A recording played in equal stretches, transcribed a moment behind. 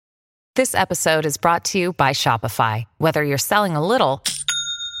This episode is brought to you by Shopify. Whether you're selling a little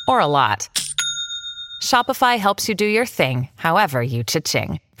or a lot, Shopify helps you do your thing, however you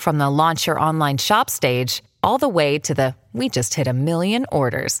cha-ching. From the launch your online shop stage, all the way to the we just hit 1 million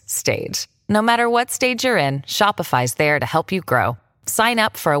orders stage. No matter what stage you're in, Shopify's there to help you grow. Sign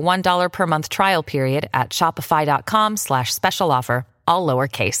up for a $1 per month trial period at shopify.com/special offer, all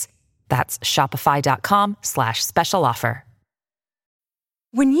lowercase. That's shopify.com/special offer.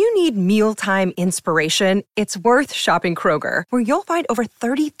 When you need mealtime inspiration, it's worth shopping Kroger, where you'll find over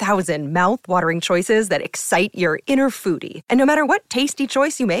 30,000 mouth-watering choices that excite your inner foodie. And no matter what tasty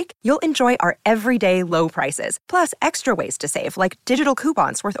choice you make, you'll enjoy our everyday low prices, plus extra ways to save, like digital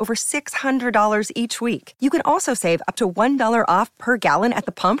coupons worth over $600 each week. You can also save up to $1 off per gallon at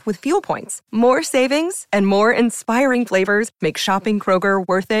the pump with fuel points. More savings and more inspiring flavors make shopping Kroger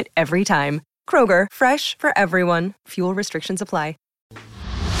worth it every time. Kroger, fresh for everyone. Fuel restrictions apply.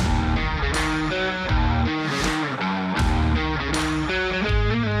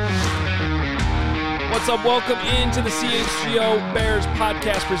 What's up? Welcome into the CHGO Bears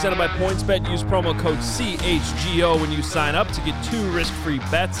podcast presented by PointsBet. Use promo code CHGO when you sign up to get 2 risk-free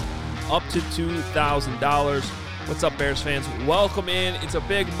bets up to $2,000. What's up, Bears fans? Welcome in. It's a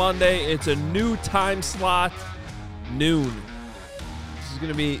big Monday. It's a new time slot, noon. This is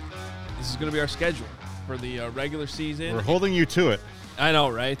gonna be our schedule for the regular season. We're holding you to it. I know,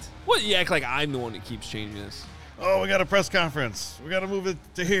 right? What? You act like I'm the one that keeps changing this. Oh, we got a press conference. We got to move it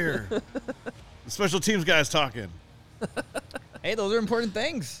to here. The special teams guy's talking. Hey, those are important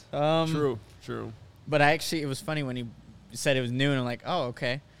things. True. But it was funny when he said it was noon. I'm like, oh,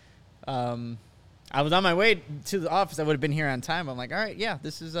 okay. I was on my way to the office. I would have been here on time. I'm like, all right, yeah,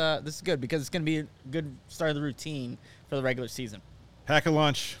 this is good because it's going to be a good start of the routine for the regular season. Pack a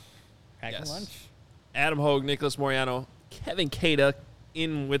lunch. Pack a lunch. Adam Hogue, Nicholas Moriano, Kevin Cada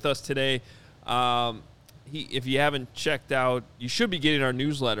in with us today. If you haven't checked out, you should be getting our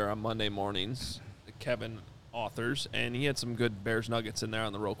newsletter on Monday mornings, the Kevin authors, and he had some good Bears nuggets in there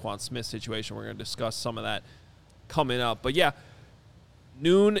on the Roquan Smith situation. We're going to discuss some of that coming up. But, yeah,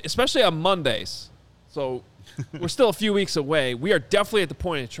 noon, especially on Mondays. So we're still a few weeks away. We are definitely at the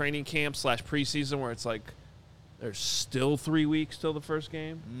point of training camp / preseason where it's like there's still 3 weeks till the first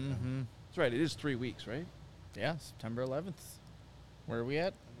game. Mm-hmm. That's right. It is 3 weeks, right? Yeah, September 11th. Where are we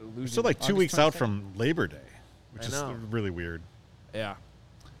at? We're still like 2 weeks out from Labor Day, which is really weird. Yeah.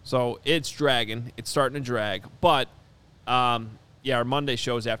 So it's dragging. It's starting to drag. But, our Monday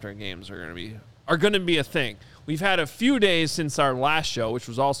shows after games are going to be a thing. We've had a few days since our last show, which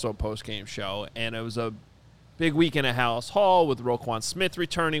was also a post-game show, and it was a big weekend at Hallis Hall with Roquan Smith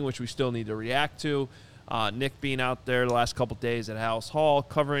returning, which we still need to react to. Nick being out there the last couple days at Hallis Hall,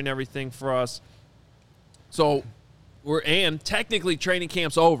 covering everything for us. So and technically training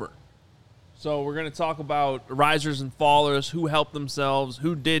camp's over. So we're going to talk about risers and fallers, who helped themselves,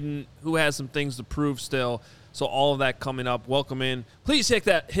 who didn't, who has some things to prove still. So all of that coming up. Welcome in. Please hit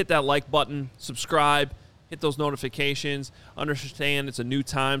that like button, subscribe, hit those notifications. Understand it's a new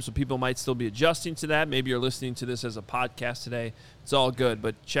time, so people might still be adjusting to that. Maybe you're listening to this as a podcast today. It's all good,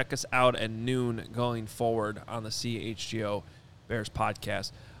 but check us out at noon going forward on the CHGO Bears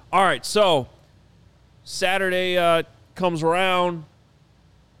podcast. All right, so Saturday comes around.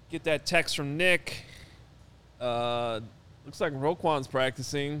 Get that text from Nick. Looks like Roquan's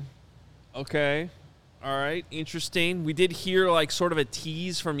practicing. Okay. All right. Interesting. We did hear sort of a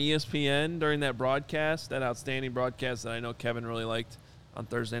tease from ESPN during that broadcast, that outstanding broadcast that I know Kevin really liked on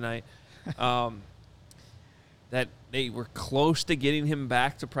Thursday night, that they were close to getting him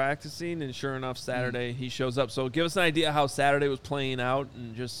back to practicing, and sure enough, Saturday he shows up. So give us an idea how Saturday was playing out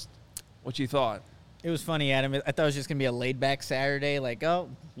and just what you thought. It was funny, Adam. I thought it was just going to be a laid-back Saturday,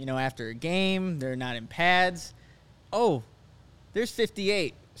 after a game, they're not in pads. Oh, there's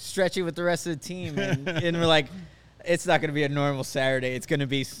 58 stretching with the rest of the team. And we're like, it's not going to be a normal Saturday. It's going to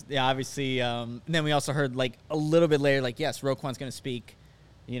be, obviously. And then we also heard, a little bit later, yes, Roquan's going to speak,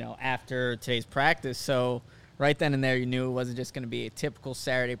 after today's practice. So right then and there, you knew it wasn't just going to be a typical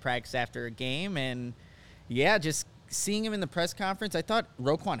Saturday practice after a game. And, yeah, just seeing him in the press conference, I thought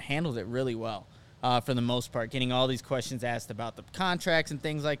Roquan handled it really well. For the most part, getting all these questions asked about the contracts and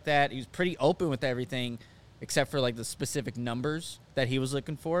things like that. He was pretty open with everything except for, the specific numbers that he was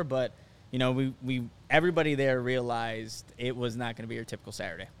looking for. But, we everybody there realized it was not going to be your typical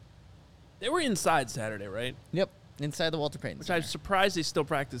Saturday. They were inside Saturday, right? Yep, inside the Walter Payton Which Center. I'm surprised they still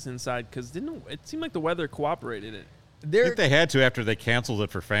practice inside because it seemed like the weather cooperated it. think they had to after they canceled it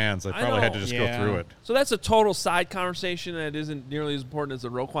for fans. They probably had to just go through it. So that's a total side conversation that isn't nearly as important as the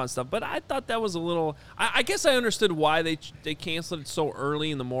Roquan stuff. But I thought that was a little. I guess I understood why they canceled it so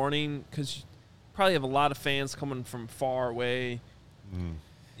early in the morning, because you probably have a lot of fans coming from far away.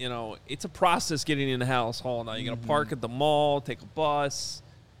 You know, it's a process getting into Hallis Hall now. You got to park at the mall, take a bus.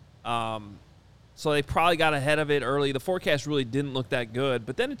 So they probably got ahead of it early. The forecast really didn't look that good,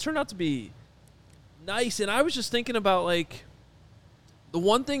 but then it turned out to be nice. And I was just thinking about, like, the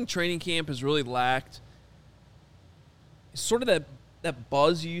one thing training camp has really lacked is sort of that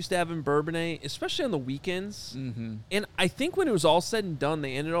buzz you used to have in Bourbonnais, especially on the weekends. And I think when it was all said and done,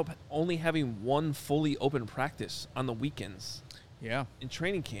 they ended up only having one fully open practice on the weekends. Yeah. In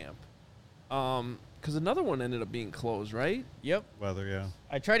training camp. Because another one ended up being closed, right? Yep. Weather, yeah.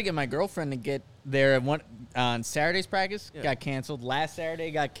 I tried to get my girlfriend to get there on Saturday's practice. Got canceled. Last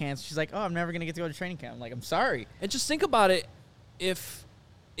Saturday got canceled. She's like, oh, I'm never going to get to go to training camp. I'm like, I'm sorry. And just think about it. If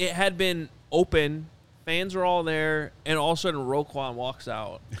it had been open, fans are all there, and all of a sudden Roquan walks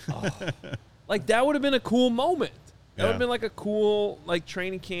out. Like, that would have been a cool moment. That would have been like a cool, like,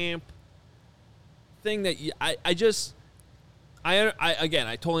 training camp thing that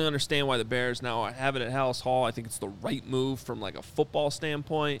I totally understand why the Bears now have it at Hallis Hall. I think it's the right move from, like, a football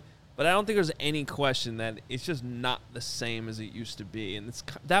standpoint. But I don't think there's any question that it's just not the same as it used to be. And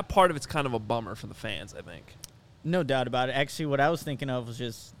that part of it's kind of a bummer for the fans, I think. No doubt about it. Actually, what I was thinking of was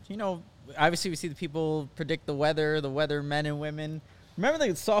just, obviously we see the people predict the weather men and women. Remember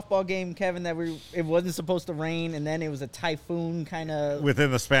the softball game, Kevin, that it wasn't supposed to rain, and then it was a typhoon kind of. Within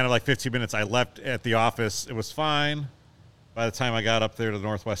the span of, like, 15 minutes, I left at the office. It was fine. By the time I got up there to the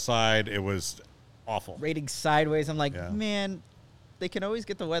northwest side, it was awful. Rating sideways. I'm like, man, they can always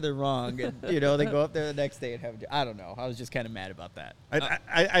get the weather wrong. And, they go up there the next day and have. I don't know. I was just kind of mad about that.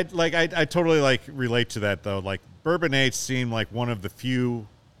 I totally relate to that though. Like, Bourbonnais seemed like one of the few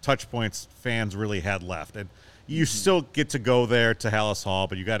touch points fans really had left, and you still get to go there to Hallis Hall,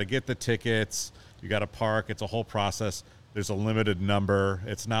 but you got to get the tickets. You got to park. It's a whole process. There's a limited number.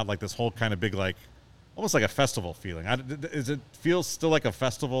 It's not like this whole kind of big, like, almost like a festival feeling. Does it feel still like a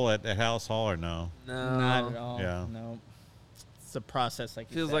festival at Hallis Hall or no? No. Not at all. Yeah. No. It's a process, like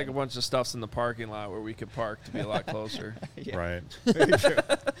you Feels said. like a bunch of stuff's in the parking lot where we could park to be a lot closer. Right. Very true.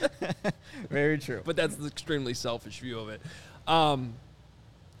 Very true. But that's the extremely selfish view of it.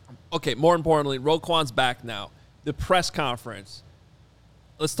 Okay, more importantly, Roquan's back now. The press conference.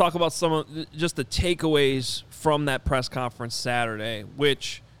 Let's talk about some of just the takeaways from that press conference Saturday,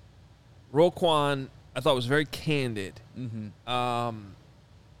 which Roquan, I thought, was very candid.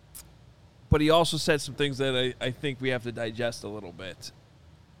 But he also said some things that I think we have to digest a little bit.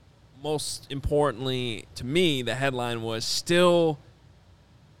 Most importantly, to me, the headline was still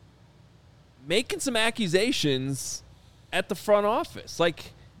making some accusations at the front office.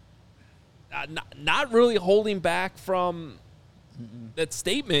 Like, not really holding back from that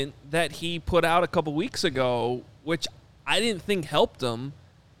statement that he put out a couple weeks ago, which I didn't think helped him.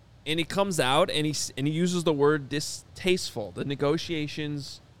 And he comes out and he uses the word distasteful. The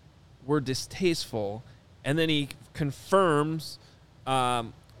negotiations were distasteful, and then he confirms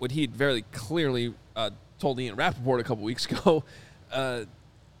what he had very clearly told Ian Rappaport a couple weeks ago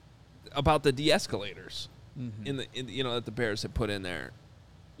about the de-escalators that the Bears had put in there,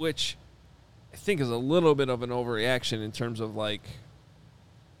 which I think is a little bit of an overreaction in terms of, like,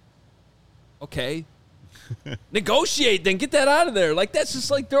 okay, negotiate, then get that out of there. Like, that's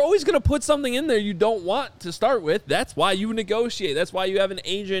just like, they're always going to put something in there you don't want to start with. That's why you negotiate. That's why you have an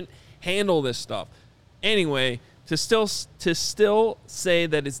agent handle this stuff. Anyway, to still say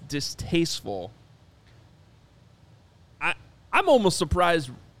that it's distasteful, I'm almost surprised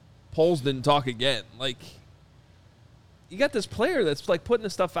Poles didn't talk again. Like, you got this player that's, like, putting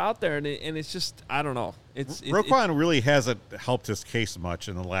this stuff out there, and it's just, I don't know. Roquan really hasn't helped his case much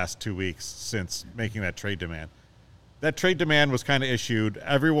in the last 2 weeks since making that trade demand. That trade demand was kind of issued.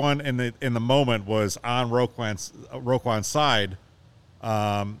 Everyone in the moment was on Roquan's side.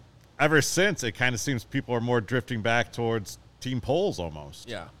 Ever since, it kind of seems people are more drifting back towards Team Poles almost.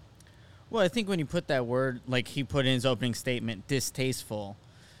 Yeah. Well, I think when you put that word, like he put in his opening statement, distasteful,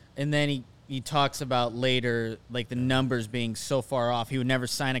 and then he talks about later, like, the numbers being so far off, he would never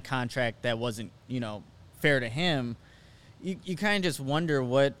sign a contract that wasn't, fair to him. You kind of just wonder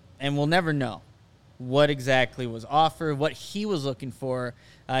what, and we'll never know what exactly was offered, what he was looking for.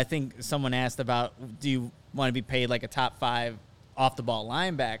 I think someone asked about, do you want to be paid like a top 5 off-the-ball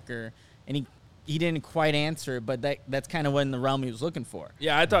linebacker? And he didn't quite answer, but that's kind of what in the realm he was looking for.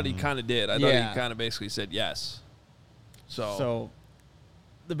 Yeah, I thought he kind of did. I thought he kind of basically said yes. So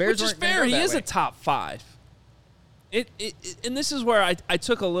the Bears, which is fair. He is a top 5. And this is where I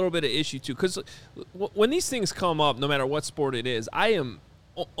took a little bit of issue too, because when these things come up, no matter what sport it is, I am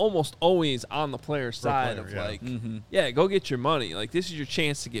almost always on the player's side of go get your money. Like, this is your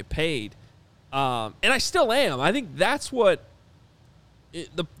chance to get paid, and I still am. I think that's what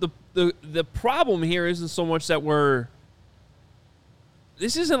the problem here isn't so much that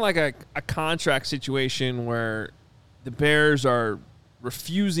this isn't like a contract situation where the Bears are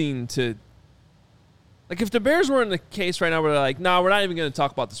refusing to. Like, if the Bears were in the case right now where they're like, no, we're not even going to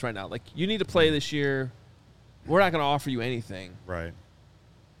talk about this right now. Like, you need to play this year. We're not going to offer you anything. Right.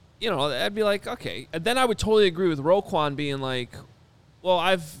 You know, I'd be like, okay. And then I would totally agree with Roquan being like, well,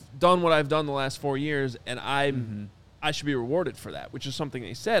 I've done what I've done the last 4 years, and I should be rewarded for that, which is something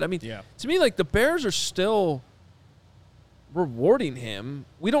they said. I mean, to me, like, the Bears are still rewarding him.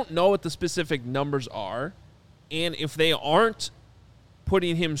 We don't know what the specific numbers are. And if they aren't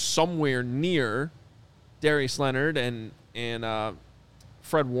putting him somewhere near Darius Leonard and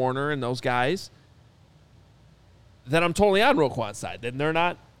Fred Warner and those guys, then I'm totally on Roquan's side. Then they're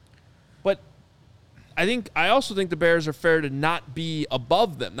not. But I also think the Bears are fair to not be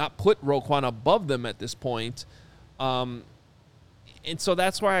above them, not put Roquan above them at this point. And so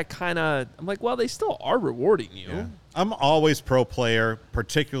that's why I'm like, well, they still are rewarding you. Yeah. I'm always pro player,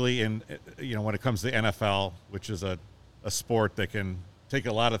 particularly in, when it comes to the NFL, which is a sport that can take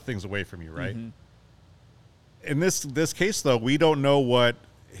a lot of things away from you, right? Mm-hmm. In this case, though, we don't know what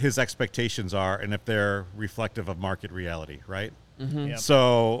his expectations are and if they're reflective of market reality, right? Mm-hmm. Yep.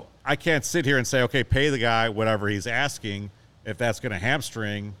 So I can't sit here and say, okay, pay the guy whatever he's asking if that's going to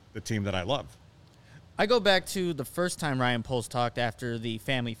hamstring the team that I love. I go back to the first time Ryan Poles talked after the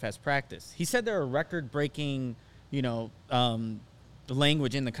Family Fest practice. He said there were record-breaking, the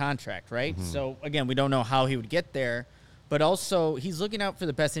language in the contract, right? Mm-hmm. So, again, we don't know how he would get there, but also he's looking out for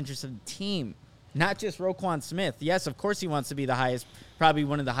the best interest of the team. Not just Roquan Smith. Yes, of course he wants to be probably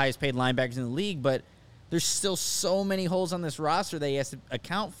one of the highest paid linebackers in the league, but there's still so many holes on this roster that he has to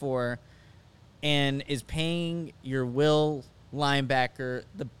account for, and is paying your will linebacker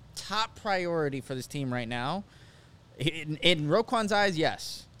the top priority for this team right now. In Roquan's eyes,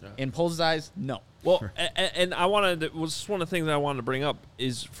 yes. Yeah. In Poles' eyes, no. Well, and I one of the things that I wanted to bring up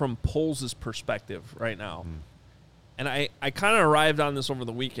is from Poles' perspective right now. Mm. And I kind of arrived on this over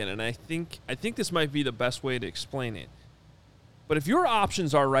the weekend, and I think this might be the best way to explain it. But if your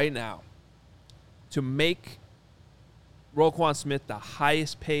options are right now to make Roquan Smith the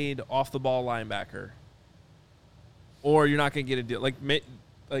highest paid off-the-ball linebacker, or you're not going to get a deal. Like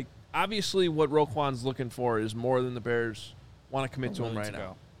obviously what Roquan's looking for is more than the Bears want to commit to him right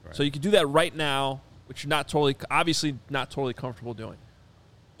now. Right. So you can do that right now, which you're obviously not totally comfortable doing.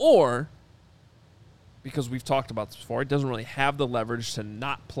 Or, because we've talked about this before, it doesn't really have the leverage to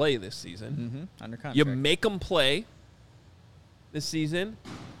not play this season. Mm-hmm. Under contract. You make them play this season.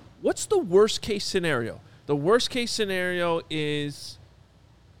 What's the worst-case scenario? The worst-case scenario is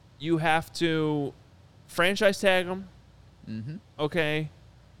you have to franchise tag him, okay,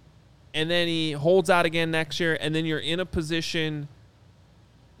 and then he holds out again next year, and then you're in a position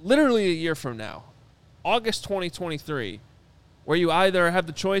literally a year from now, August 2023, where you either have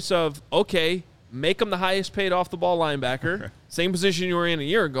the choice of, okay, make him the highest paid off-the-ball linebacker, same position you were in a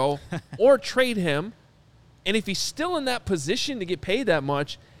year ago, or trade him. And if he's still in that position to get paid that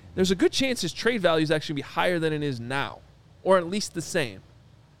much, there's a good chance his trade value is actually be higher than it is now, or at least the same.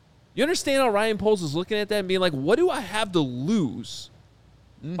 You understand how Ryan Poles is looking at that and being like, what do I have to lose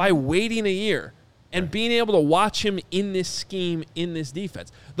by waiting a year and being able to watch him in this scheme, in this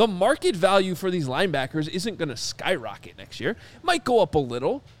defense? The market value for these linebackers isn't going to skyrocket next year. It might go up a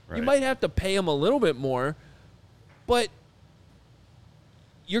little. Right. You might have to pay him a little bit more, but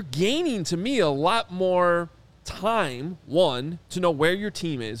you're gaining, to me, a lot more time, one, to know where your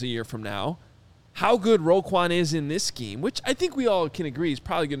team is a year from now, how good Roquan is in this scheme, which I think we all can agree is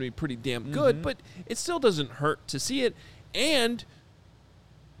probably going to be pretty damn good, but it still doesn't hurt to see it. And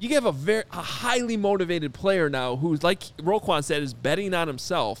you have a highly motivated player now who's, like Roquan said, is betting on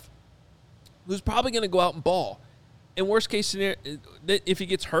himself, who's probably going to go out and ball. In worst case scenario, if he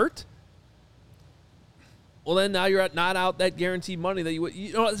gets hurt, well, then now you're not out that guaranteed money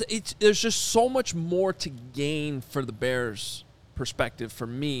that there's just so much more to gain for the Bears' perspective for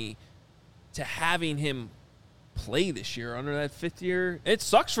me to having him play this year under that fifth year. It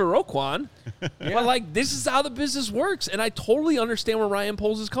sucks for Roquan, but this is how the business works, and I totally understand where Ryan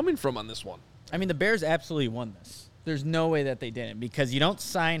Poles is coming from on this one. I mean, the Bears absolutely won this. There's no way that they didn't, because you don't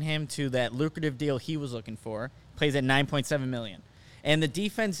sign him to that lucrative deal he was looking for. Plays at $9.7 million. And the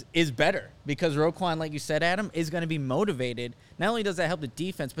defense is better because Roquan, like you said, Adam, is going to be motivated. Not only does that help the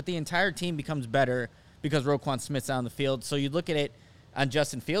defense, but the entire team becomes better because Roquan Smith's on the field. So you look at it on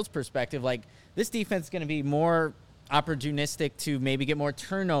Justin Fields' perspective, like this defense is going to be more opportunistic to maybe get more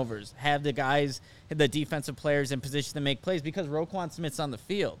turnovers, have the defensive players in position to make plays because Roquan Smith's on the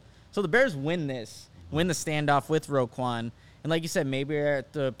field. So the Bears win the standoff with Roquan. And like you said, maybe they're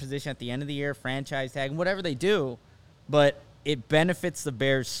at the position at the end of the year, franchise tag, whatever they do. But it benefits the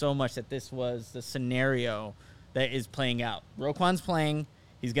Bears so much that this was the scenario that is playing out. Roquan's playing.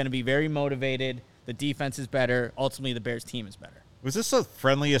 He's going to be very motivated. The defense is better. Ultimately, the Bears team is better. Was this the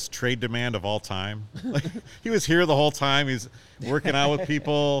friendliest trade demand of all time? Like, he was here the whole time. He's working out with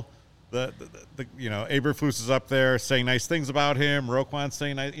people. Eberflus is up there saying nice things about him. Roquan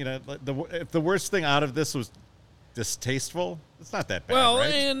saying, if the worst thing out of this was distasteful, it's not that bad,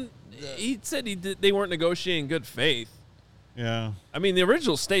 right? And he said they weren't negotiating in good faith. Yeah. I mean, the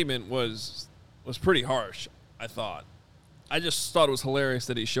original statement was pretty harsh, I thought. I just thought it was hilarious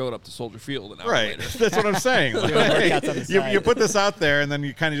that he showed up to Soldier Field an hour later. That's what I'm saying. Like, you put this out there, and then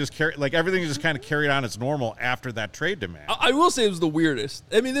you kind of just everything just kind of carried on as normal after that trade demand. I will say it was the weirdest.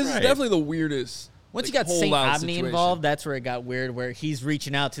 I mean, this is definitely the weirdest. Once you got St. Omni involved, that's where it got weird, where he's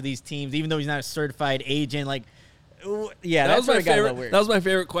reaching out to these teams, even though he's not a certified agent. Like, yeah, that's where it got a little weird. That was my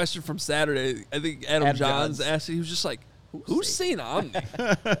favorite question from Saturday. I think Adam Johns asked. He was just like, who's St. Omni?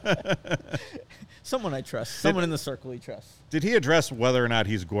 Someone I trust. Someone in the circle he trusts. Did he address whether or not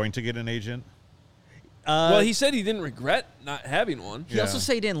he's going to get an agent? Well, he said he didn't regret not having one. He also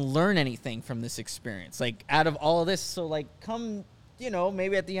said he didn't learn anything from this experience. Like, out of all of this, so, like, come,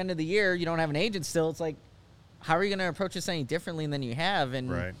 maybe at the end of the year, you don't have an agent still. It's like, how are you going to approach this any differently than you have?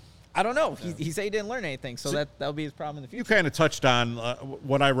 And right. I don't know. He said he didn't learn anything, so that'll be his problem in the future. You kind of touched on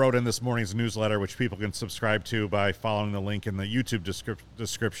what I wrote in this morning's newsletter, which people can subscribe to by following the link in the YouTube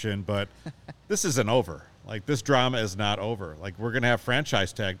description, but this isn't over. Like, this drama is not over. Like, we're going to have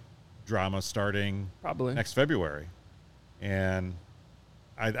franchise tag drama starting probably next February. And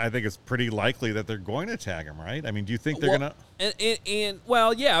I think it's pretty likely that they're going to tag him, right? I mean, do you think they're going to?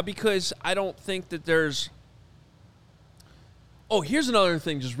 Well, yeah, because I don't think that there's. Oh, here's another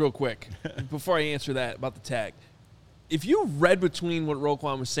thing just real quick before I answer that about the tag. If you read between what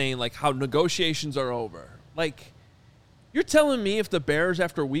Roquan was saying, like how negotiations are over, like you're telling me if the Bears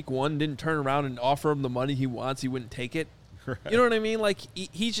after week 1 didn't turn around and offer him the money he wants, he wouldn't take it? Right. You know what I mean? Like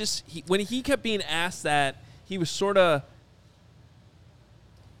when he kept being asked that, he was sort of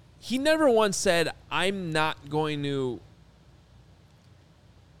 – he never once said, I'm not going to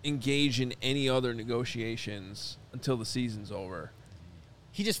engage in any other negotiations until the season's over.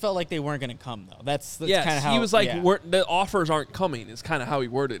 He just felt like they weren't going to come, though. That's kind of how he was like, the offers aren't coming is kind of how he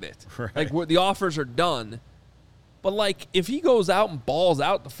worded it. Right. Like, the offers are done. But, like, if he goes out and balls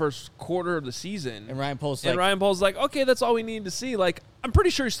out the first quarter of the season. And Ryan Pohl's like, okay, that's all we need to see. Like, I'm pretty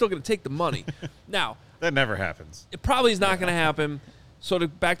sure he's still going to take the money. Now. That never happens. It probably is not going to happen. So,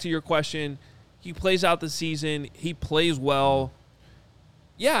 back to your question, he plays out the season. He plays well.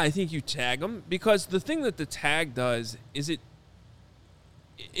 Yeah, I think you tag him because the thing that the tag does is it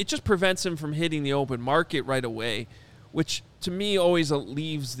just prevents him from hitting the open market right away, which to me always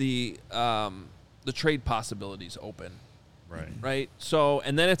leaves the trade possibilities open. Right. So,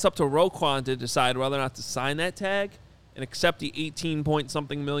 and then it's up to Roquan to decide whether or not to sign that tag and accept the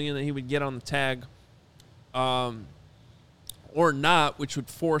 18-point-something million that he would get on the tag, or not, which would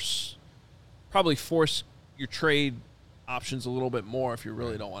probably force your trade options a little bit more if you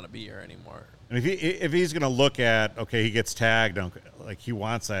really don't want to be here anymore. And if he's going to look at, okay, he gets tagged, like he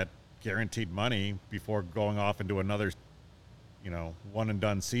wants that guaranteed money before going off into another, one and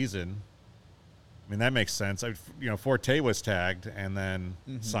done season. I mean, that makes sense. Forte was tagged and then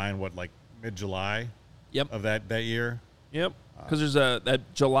signed mid-July of that year. Yep. Because there's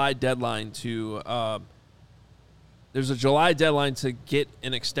that July deadline to get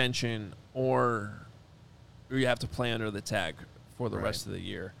an extension or you have to play under the tag for the rest of the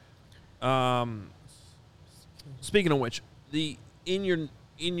year. Speaking of which, in your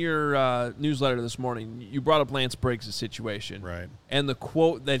newsletter this morning, you brought up Lance Briggs' situation, right? And the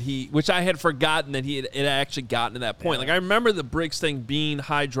quote that which I had forgotten that it had actually gotten to that point. Yeah. Like I remember the Briggs thing being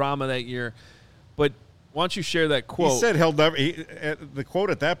high drama that year, but why don't you share that quote? He said he'll never. The quote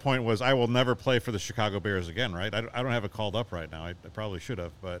at that point was, "I will never play for the Chicago Bears again." Right? I don't have it called up right now. I probably should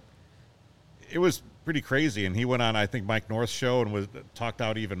have, but it was pretty crazy. And he went on, I think, Mike North's show and talked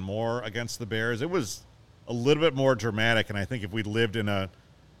out even more against the Bears. It was a little bit more dramatic. And I think if we lived in an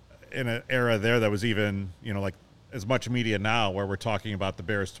era there that was even, like as much media now where we're talking about the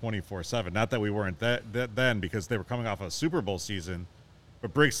Bears 24/7, not that we weren't that then because they were coming off a Super Bowl season.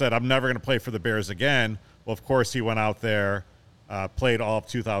 But Briggs said, I'm never going to play for the Bears again. Well, of course, he went out there played all of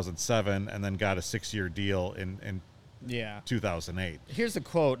 2007, and then got a 6-year deal in 2008. Here's the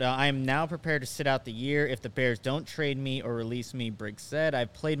quote. I am now prepared to sit out the year if the Bears don't trade me or release me, Briggs said.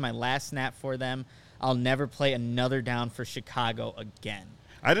 I've played my last snap for them. I'll never play another down for Chicago again.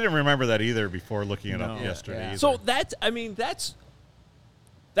 I didn't remember that either before looking it up yesterday. Yeah. So that's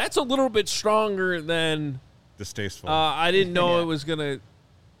a little bit stronger than distasteful. I didn't know it was going to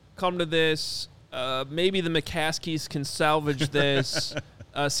come to this. Maybe the McCaskies can salvage this.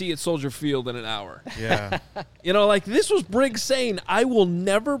 See you at Soldier Field in an hour. Yeah. Like this was Briggs saying, I will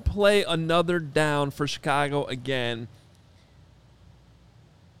never play another down for Chicago again.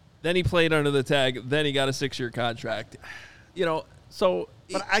 Then he played under the tag. Then he got a 6-year contract. So.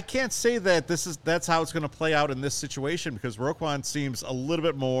 But I can't say that that's how it's going to play out in this situation because Roquan seems a little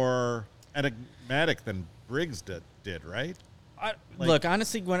bit more enigmatic than Briggs did, right? Look,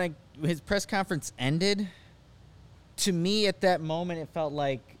 honestly, when his press conference ended, to me at that moment it felt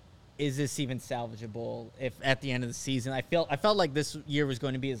like, is this even salvageable? If at the end of the season, I felt like this year was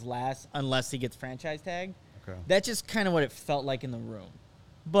going to be his last unless he gets franchise tagged. Okay. That's just kind of what it felt like in the room.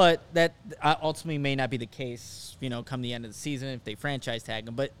 But that ultimately may not be the case, come the end of the season if they franchise tag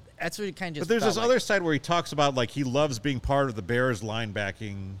him. But that's what it kind of just. But there's felt this like. other side where he talks about like he loves being part of the Bears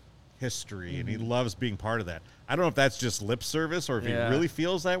linebacking history, and he loves being part of that. I don't know if that's just lip service or if he really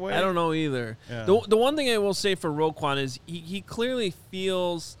feels that way. I don't know either. Yeah. The one thing I will say for Roquan is he clearly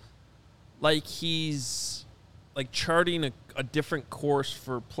feels like he's like charting a different course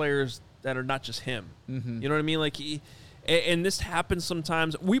for players that are not just him. Mm-hmm. You know what I mean? Like and this happens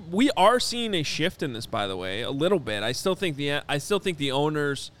sometimes. We are seeing a shift in this, by the way, a little bit. I still think the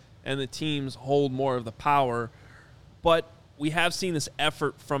owners and the teams hold more of the power, but we have seen this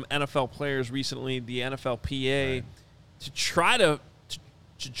effort from NFL players recently, the NFLPA, right, to try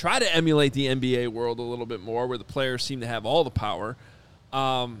to emulate the NBA world a little bit more, where the players seem to have all the power.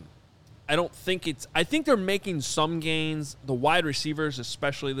 I think they're making some gains. The wide receivers,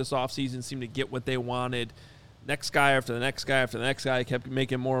 especially this offseason, seem to get what they wanted. Next guy after the next guy after the next guy kept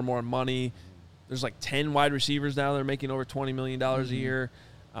making more and more money. There's like 10 wide receivers now that are making over $20 million a year.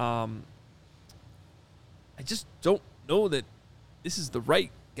 I just don't know that this is the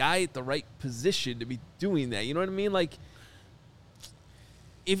right guy at the right position to be doing that. You know what I mean? Like,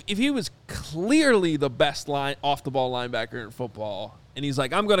 if he was clearly the best off-the-ball linebacker in football, and he's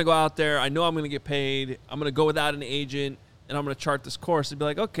like, I'm going to go out there, I know I'm going to get paid, I'm going to go without an agent, and I'm going to chart this course, it'd be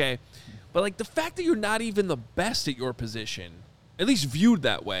like, okay. But, like, the fact that you're not even the best at your position, at least viewed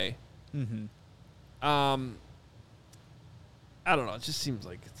that way, I don't know. It just seems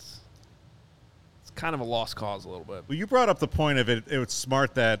like it's kind of a lost cause a little bit. Well, you brought up the point of it. It was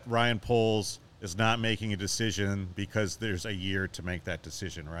smart that Ryan Poles is not making a decision because there's a year to make that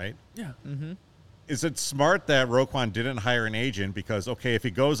decision, right? Yeah. Mm-hmm. Is it smart that Roquan didn't hire an agent because, okay, if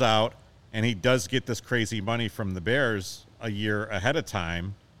he goes out and he does get this crazy money from the Bears a year ahead of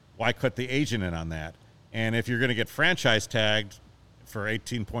time, why cut the agent in on that? And if you're going to get franchise tagged for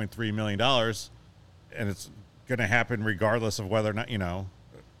 $18.3 million, and it's going to happen regardless of whether or not,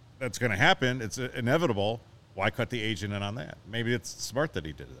 that's going to happen, it's inevitable, why cut the agent in on that? Maybe it's smart that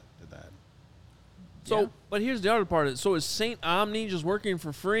he did that. So, But here's the other part of it. So is St. Omni just working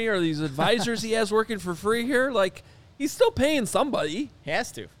for free? Are these advisors he has working for free here? Like, he's still paying somebody.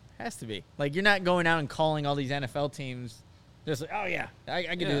 Has to be. Like, you're not going out and calling all these NFL teams just like, oh, yeah, I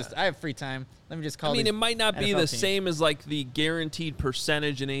can do this. I have free time. Let me just call it might not be the teams. same as, like, the guaranteed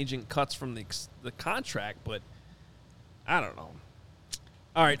percentage an agent cuts from the contract, but I don't know.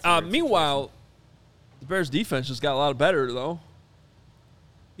 All right. Meanwhile, the Bears' defense just got a lot better, though.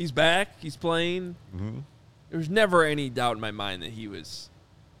 He's back. He's playing. Mm-hmm. There's never any doubt in my mind that he was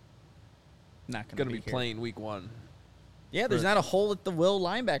not going to be playing week 1. Yeah, there's not a hole at the will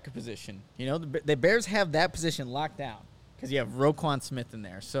linebacker position. The Bears have that position locked down because you have Roquan Smith in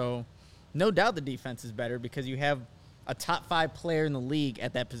there. So no doubt the defense is better because you have a top 5 player in the league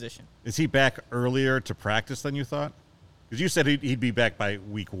at that position. Is he back earlier to practice than you thought? Because you said he'd be back by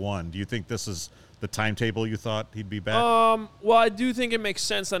week 1. Do you think this is the timetable you thought he'd be back? Well, I do think it makes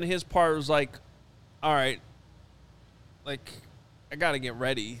sense on his part. It was like, all right, like, I got to get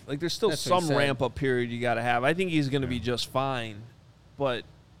ready. Like, there's still some ramp-up period you got to have. I think he's going to be just fine. But,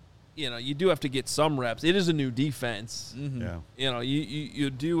 you do have to get some reps. It is a new defense. Mm-hmm. Yeah. You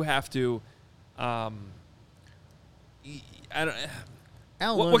do have to what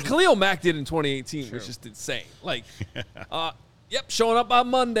Khalil Mack did in 2018 was just insane. Like, showing up on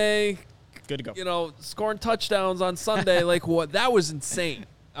Monday. Good to go. Scoring touchdowns on Sunday. Like, what? That was insane.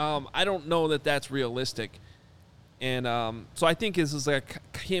 I don't know that that's realistic. And so I think this is like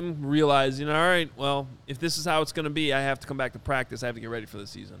him realizing, all right, well, if this is how it's going to be, I have to come back to practice. I have to get ready for the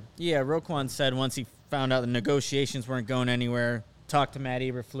season. Yeah, Roquan said once he found out the negotiations weren't going anywhere, talked to Matt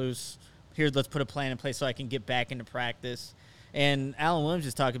Eberflus, here, let's put a plan in place so I can get back into practice. And Alan Williams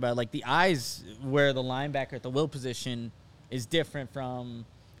just talked about, like, the eyes where the linebacker at the will position is different from,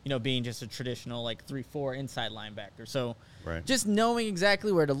 being just a traditional, like, 3-4 inside linebacker. So just knowing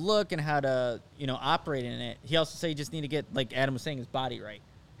exactly where to look and how to, operate in it. He also said you just need to get, like Adam was saying, his body right.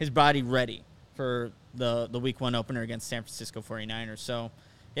 His body ready for the Week 1 opener against San Francisco 49ers. So,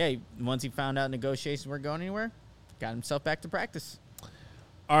 yeah, once he found out negotiations weren't going anywhere, got himself back to practice.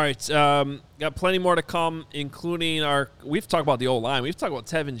 All right, got plenty more to come, including we've talked about the O-line. We've talked about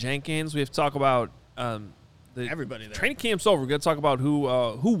Tevin Jenkins. We've talked about everybody there. Training camp's over. We're going to talk about who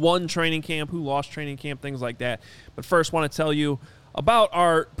won training camp, who lost training camp, things like that. But first, want to tell you about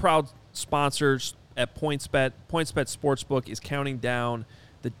our proud sponsors at PointsBet. PointsBet Sportsbook is counting down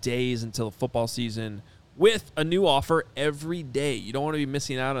the days until the football season with a new offer every day. You don't want to be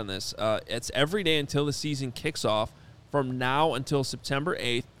missing out on this. It's every day until the season kicks off. From now until September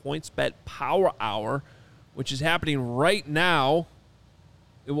 8th, PointsBet Power Hour, which is happening right now.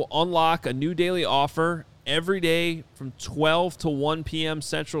 It will unlock a new daily offer every day from 12 to 1 p.m.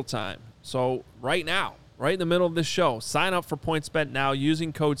 Central Time. So right now, right in the middle of this show, sign up for PointsBet now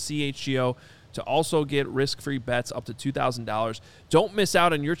using code CHGO to also get risk-free bets up to $2,000. Don't miss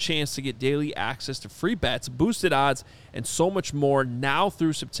out on your chance to get daily access to free bets, boosted odds, and so much more now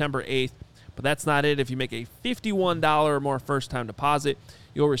through September 8th. But that's not it. If you make a $51 or more first-time deposit,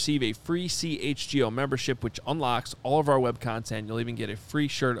 you'll receive a free CHGO membership, which unlocks all of our web content. You'll even get a free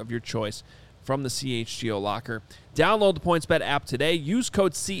shirt of your choice from the CHGO locker. Download the PointsBet app today. Use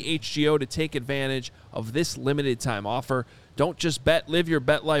code CHGO to take advantage of this limited-time offer. Don't just bet. Live your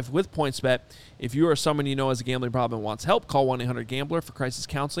bet life with PointsBet. If you or someone you know has a gambling problem and wants help, call 1-800-GAMBLER for crisis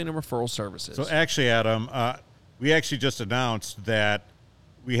counseling and referral services. So actually, Adam, we actually just announced that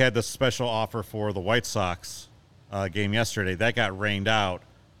we had this special offer for the White Sox game yesterday. That got rained out,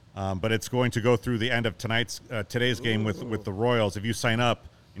 but it's going to go through the end of today's game with the Royals. If you sign up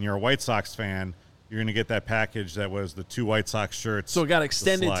and you're a White Sox fan, you're going to get that package that was the 2 White Sox shirts. So it got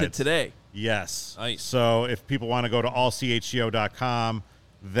extended to today. Yes. Nice. So if people want to go to allchgo.com,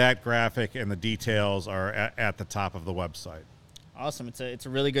 that graphic and the details are at the top of the website. Awesome. It's a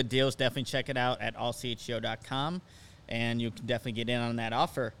really good deal. So definitely check it out at allchgo.com. And you can definitely get in on that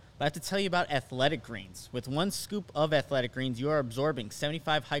offer. But I have to tell you about Athletic Greens. With 1 scoop of Athletic Greens, you are absorbing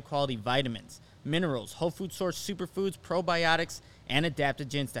 75 high-quality vitamins, minerals, whole food source superfoods, probiotics, and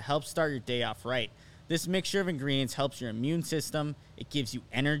adaptogens to help start your day off right. This mixture of ingredients helps your immune system, it gives you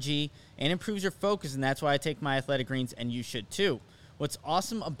energy, and improves your focus, and that's why I take my Athletic Greens, and you should too. What's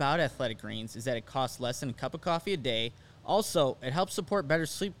awesome about Athletic Greens is that it costs less than a cup of coffee a day. Also, it helps support better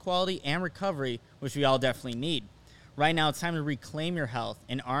sleep quality and recovery, which we all definitely need. Right now, it's time to reclaim your health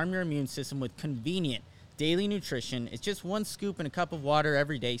and arm your immune system with convenient daily nutrition. It's just 1 scoop in a cup of water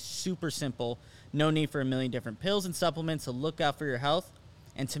every day. Super simple. No need for a million different pills and supplements to look out for your health.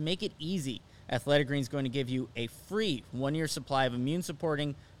 And to make it easy, Athletic Greens is going to give you a free 1-year supply of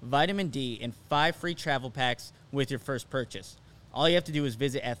immune-supporting vitamin D and 5 free travel packs with your first purchase. All you have to do is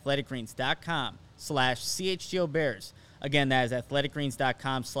visit athleticgreens.com/CHGOBears. Again, that is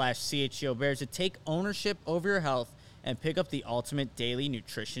athleticgreens.com/CHGOBears to take ownership over your health and pick up the ultimate daily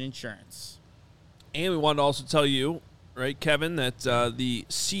nutrition insurance. And we wanted to also tell you, right, Kevin, that the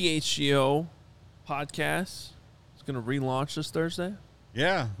CHGO podcast is going to relaunch this Thursday.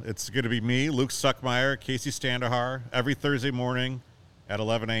 Yeah, it's going to be me, Luke Suckmeyer, Casey Standahar, every Thursday morning at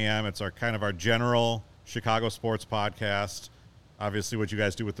 11 a.m. It's our kind of our general Chicago sports podcast. Obviously, what you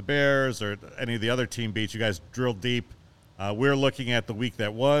guys do with the Bears or any of the other team beats, you guys drill deep. We're looking at the week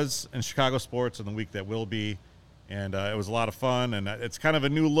that was in Chicago sports and the week that will be. And it was a lot of fun, and it's kind of a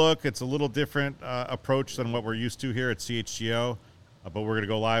new look. It's a little different approach than what we're used to here at CHGO, but we're going to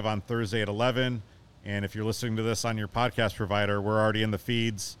go live on Thursday at 11. And if you're listening to this on your podcast provider, we're already in the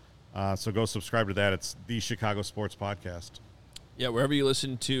feeds, so go subscribe to that. It's the Chicago Sports Podcast. Yeah, wherever you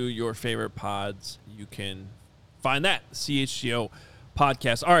listen to your favorite pods, you can find that, CHGO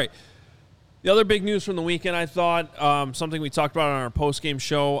podcast. All right. The other big news from the weekend, I thought, something we talked about on our post-game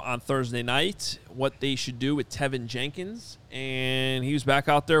show on Thursday night, what they should do with Tevin Jenkins. And he was back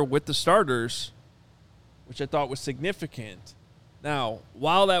out there with the starters, which I thought was significant. Now,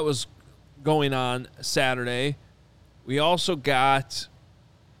 while that was going on Saturday, we also got,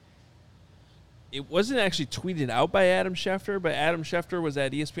 it wasn't actually tweeted out by Adam Schefter, but Adam Schefter was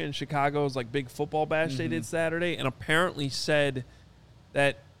at ESPN Chicago's big football bash they did Saturday, and apparently said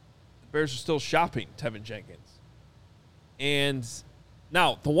that Bears are still shopping Tevin Jenkins. And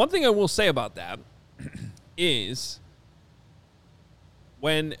Now, the one thing I will say about that is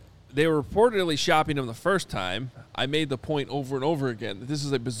when they were reportedly shopping him the first time, I made the point over and over again that this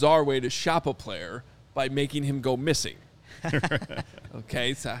is a bizarre way to shop a player by making him go missing.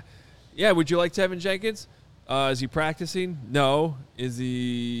 Okay, so, yeah, would you like Tevin Jenkins? Is he practicing? No. Is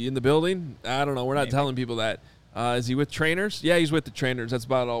he in the building? I don't know. We're not telling people that. Is he with trainers? Yeah, he's with the trainers. That's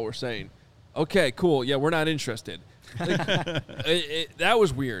about all we're saying. Okay, cool. Yeah, we're not interested. Like, that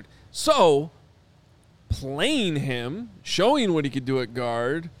was weird. So, playing him, showing what he could do at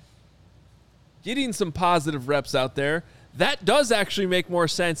guard, getting some positive reps out there, that does actually make more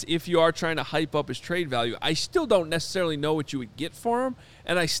sense if you are trying to hype up his trade value. I still don't necessarily know what you would get for him,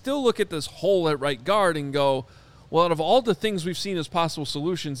 and I still look at this hole at right guard and go, well, out of all the things we've seen as possible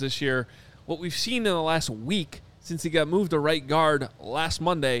solutions this year, what we've seen in the last week since he got moved to right guard last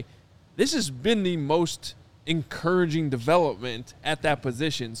Monday, this has been the most encouraging development at that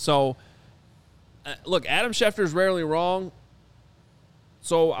position. So, look, Adam Schefter's rarely wrong,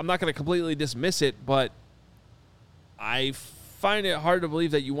 so I'm not going to completely dismiss it, but I find it hard to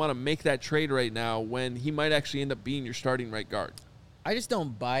believe that you want to make that trade right now when he might actually end up being your starting right guard. I just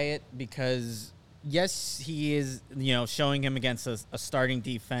don't buy it because, yes, he is, showing him against a starting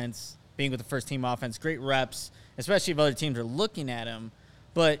defense, being with the first-team offense, great reps, especially if other teams are looking at him.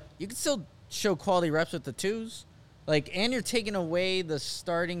 But you can still show quality reps with the twos. And you're taking away the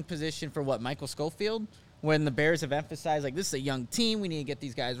starting position for Michael Schofield, when the Bears have emphasized, this is a young team, we need to get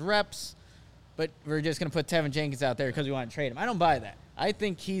these guys reps. But we're just going to put Tevin Jenkins out there because we want to trade him. I don't buy that. I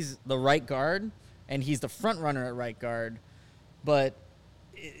think he's the right guard, and he's the front runner at right guard. But,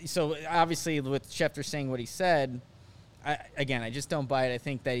 so obviously with Schefter saying what he said, I just don't buy it. I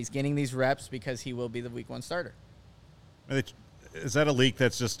think that he's getting these reps because he will be the week 1 starter. Is that a leak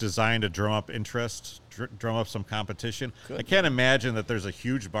that's just designed to drum up interest, drum up some competition? I can't imagine that there's a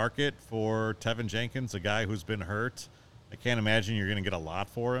huge market for Tevin Jenkins, a guy who's been hurt. I can't imagine you're going to get a lot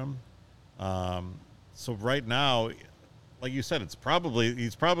for him. So right now, like you said, he's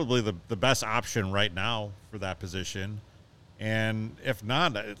probably the best option right now for that position. And if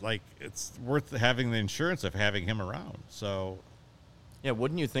not, it's worth having the insurance of having him around. So, yeah,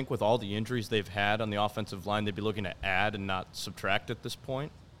 wouldn't you think with all the injuries they've had on the offensive line, they'd be looking to add and not subtract at this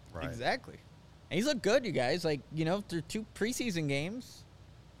point? Right. Exactly. And he's looked good, you guys. Through 2 preseason games,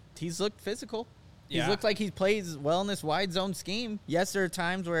 he's looked physical. Yeah. He's looked like he plays well in this wide zone scheme. Yes, there are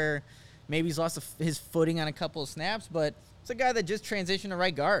times where maybe he's lost his footing on a couple of snaps, but it's a guy that just transitioned to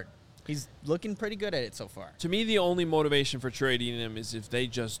right guard. He's looking pretty good at it so far. To me, the only motivation for trading him is if they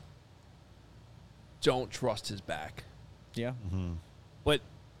just don't trust his back. Yeah. Mm-hmm. But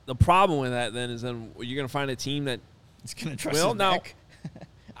the problem with that then is you're going to find a team that He's going to trust his back.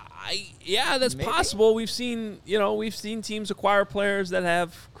 That's Maybe. possible. We've seen teams acquire players that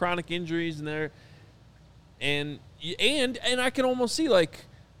have chronic injuries and I can almost see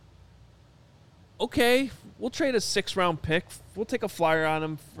okay, we'll trade a 6th-round pick. We'll take a flyer on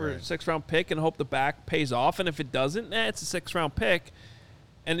him for a 6th-round pick and hope the back pays off. And if it doesn't, it's a 6th-round pick.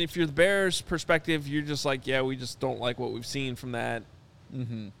 And if you're the Bears' perspective, you're just we just don't like what we've seen from that.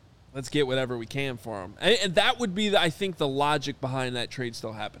 Mm-hmm. Let's get whatever we can for him. And that would be, I think, the logic behind that trade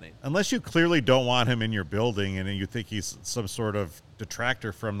still happening. Unless you clearly don't want him in your building and you think he's some sort of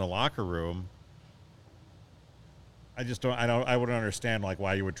detractor from the locker room, I wouldn't understand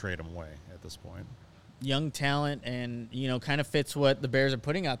why you would trade him away at this point. Young talent and, kind of fits what the Bears are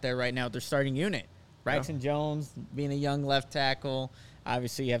putting out there right now with their starting unit. Braxton Jones being a young left tackle.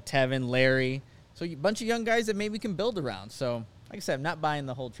 Obviously, you have Tevin, Larry. So a bunch of young guys that maybe can build around. So, like I said, I'm not buying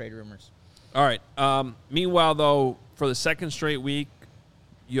the whole trade rumors. All right. Meanwhile, though, for the second straight week,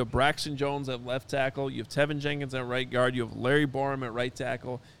 you have Braxton Jones at left tackle. You have Tevin Jenkins at right guard. You have Larry Borum at right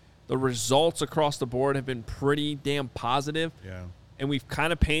tackle. The results across the board have been pretty damn positive. Yeah. And we've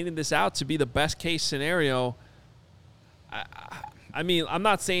kind of painted this out to be the best case scenario. I mean, I'm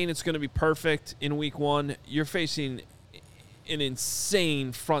not saying it's going to be perfect in week 1. You're facing an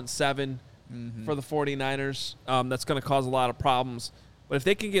insane front 7 for the 49ers. That's going to cause a lot of problems. But if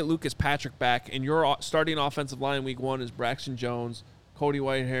they can get Lucas Patrick back and your starting offensive line in week 1 is Braxton Jones, Cody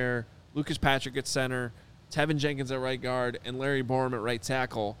Whitehair, Lucas Patrick at center, Tevin Jenkins at right guard, and Larry Borum at right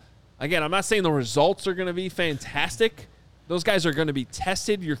tackle. Again, I'm not saying the results are going to be fantastic. Those guys are going to be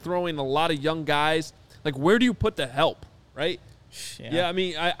tested. You're throwing a lot of young guys. Where do you put the help, right? Yeah, I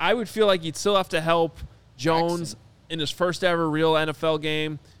mean, I would feel like you'd still have to help Jones in his first ever real NFL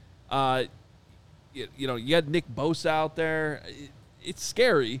game. You had Nick Bosa out there. It's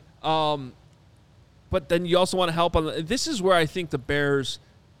scary. But then you also want to help on this is where I think the Bears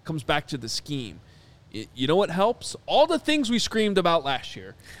comes back to the scheme. You know what helps? All the things we screamed about last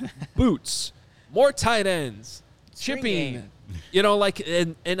year. Boots, more tight ends, chipping.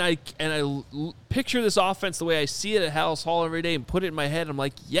 And I picture this offense the way I see it at Hallis Hall every day and put it in my head. I'm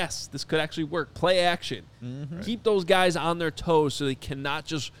like, yes, this could actually work. Play action. Mm-hmm. Keep those guys on their toes so they cannot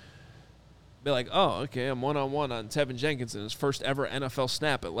just be like, oh, okay, I'm one-on-one on Tevin Jenkins in his first ever NFL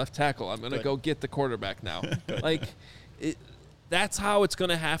snap at left tackle. I'm going to go get the quarterback now. That's how it's going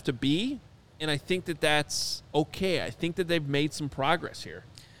to have to be, and I think that that's okay. I think that they've made some progress here.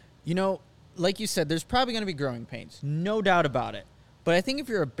 Like you said, there's probably going to be growing pains. No doubt about it. But I think if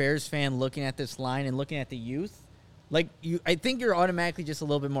you're a Bears fan looking at this line and looking at the youth, I think you're automatically just a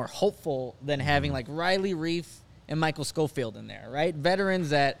little bit more hopeful than having Riley Reif and Michael Schofield in there, right?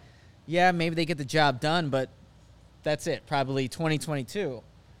 Veterans that, maybe they get the job done, but that's it, probably 2022.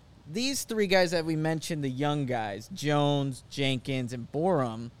 These three guys that we mentioned, the young guys, Jones, Jenkins, and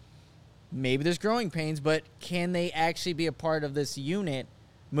Borum, maybe there's growing pains, but can they actually be a part of this unit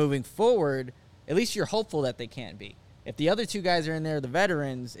moving forward? At least you're hopeful that they can be. If the other two guys are in there, the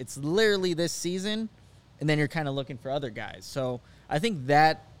veterans, it's literally this season, and then you're kind of looking for other guys. So I think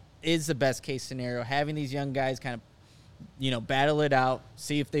that is the best case scenario, having these young guys kind of, battle it out,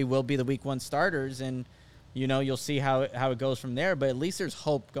 see if they will be the week 1 starters, and, you'll see how it goes from there. But at least there's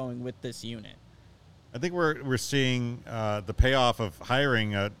hope going with this unit. I think we're seeing the payoff of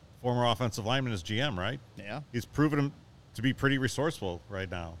hiring a former offensive lineman as GM, right? Yeah. He's proven him to be pretty resourceful right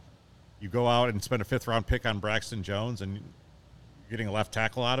now. You go out and spend a 5th-round pick on Braxton Jones, and you're getting a left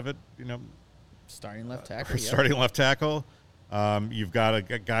tackle out of it, Starting left tackle. Starting left tackle. You've got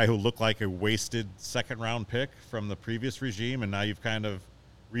a guy who looked like a wasted 2nd-round pick from the previous regime, and now you've kind of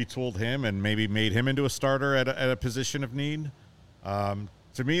retooled him and maybe made him into a starter at a position of need.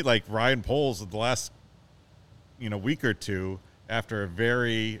 To me, Ryan Poles, the last week or two, after a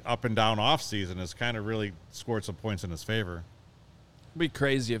very up-and-down offseason, has kind of really scored some points in his favor. It'd be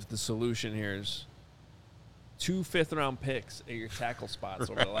crazy if the solution here is 2 5th-round picks at your tackle spots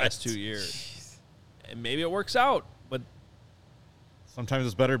over the last 2 years. Jeez. And maybe it works out, but sometimes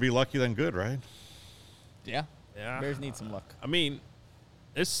it's better to be lucky than good, right? Yeah. Bears need some luck. I mean,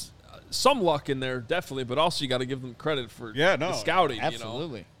 there's some luck in there, definitely, but also you got to give them credit for the scouting.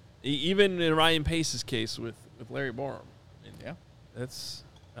 Absolutely. Even in Ryan Pace's case with Larry Borum. That's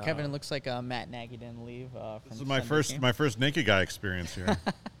Kevin. It looks like Matt Nagy didn't leave. This is my first naked guy experience here.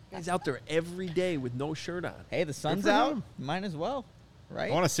 He's out there every day with no shirt on. Hey, the sun's out. Might as well, right?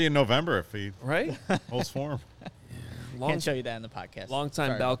 I want to see in November if he holds form. Can't show you that in the podcast.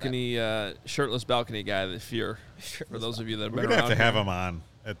 Long-time balcony, shirtless balcony guy. For those of you that have been around, we're gonna have to have him on.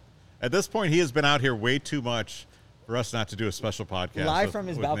 At this point, he has been out here way too much for us not to do a special podcast live from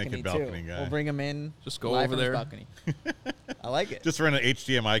his balcony too. We'll bring him in. Just go over there. Balcony. I like it. Just run an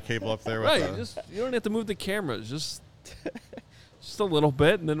HDMI cable up there. Right. You don't have to move the cameras. Just a little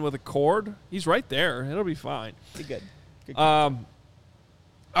bit, and then with a cord, he's right there. It'll be fine. Be good. All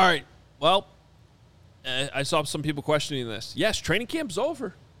right. Well, I saw some people questioning this. Yes, training camp's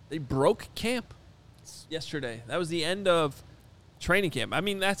over. They broke camp yesterday. That was the end of training camp. I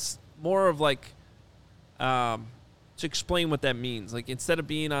mean, that's more of to explain what that means. Instead of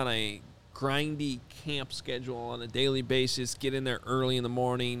being on a grindy camp schedule on a daily basis, get in there early in the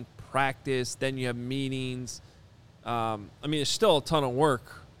morning, practice, then you have meetings. It's still a ton of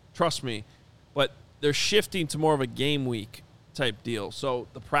work, trust me, but they're shifting to more of a game week type deal. So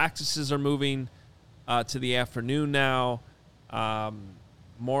the practices are moving to the afternoon now.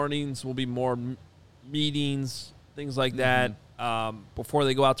 Mornings will be more meetings, things like that, before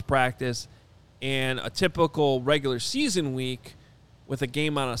they go out to practice. And a typical regular season week with a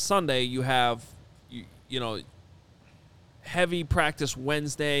game on a Sunday, you have, heavy practice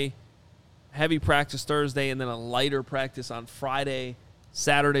Wednesday, heavy practice Thursday, and then a lighter practice on Friday.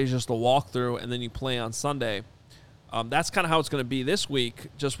 Saturday's just a walkthrough, and then you play on Sunday. That's kind of how it's going to be this week.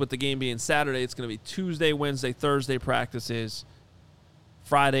 Just with the game being Saturday, it's going to be Tuesday, Wednesday, Thursday practices,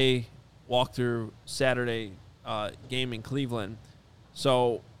 Friday walkthrough, Saturday game in Cleveland.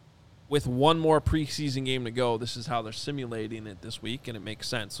 So with one more preseason game to go, this is how they're simulating it this week, and it makes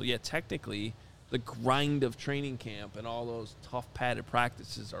sense. So, technically, the grind of training camp and all those tough padded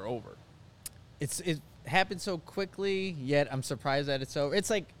practices are over. It happened so quickly, yet I'm surprised that it's over. It's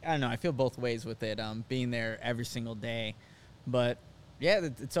I don't know, I feel both ways with it, being there every single day. But,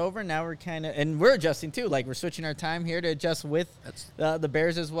 it's over. Now we're and we're adjusting too. We're switching our time here to adjust with the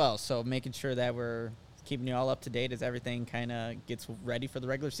Bears as well. So making sure that we're keeping you all up to date as everything kind of gets ready for the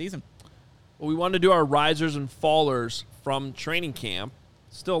regular season. Well, we wanted to do our risers and fallers from training camp.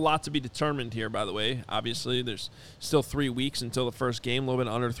 Still a lot to be determined here, by the way. Obviously, there's still 3 weeks until the first game, a little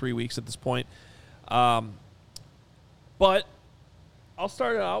bit under 3 weeks at this point. But I'll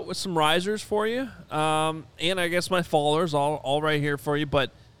start it out with some risers for you, and I guess my fallers all right here for you.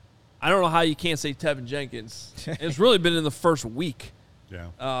 But I don't know how you can't say Tevin Jenkins. It's really been in the first week, Yeah.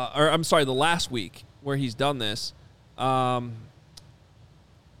 or I'm sorry, the last week where he's done this.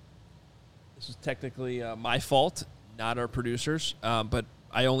 This is technically my fault, not our producers, but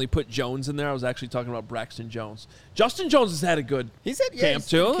I only put Jones in there. I was actually talking about Braxton Jones. Justin Jones has had a good camp,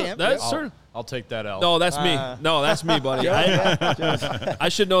 too. I'll take that out. No, that's me. No, that's me, buddy. I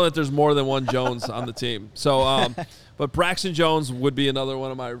should know that there's more than one Jones on the team. So, but Braxton Jones would be another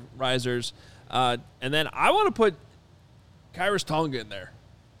one of my risers. And then I want to put Kyrus Tonga in there.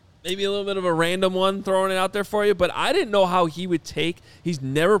 Maybe a little bit of a random one, throwing it out there for you. But I didn't know how he would take. He's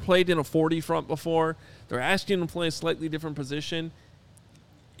never played in a 40 front before. They're asking him to play a slightly different position.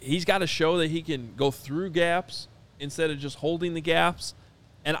 He's got to show that he can go through gaps instead of just holding the gaps.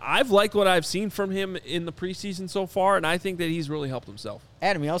 And I've liked what I've seen from him in the preseason so far, and I think that he's really helped himself.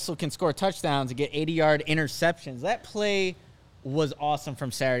 Adam, he also can score touchdowns and get 80-yard interceptions. That play was awesome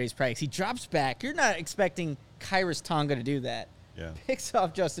from Saturday's practice. He drops back. You're not expecting Kyrus Tonga to do that. Yeah. Picks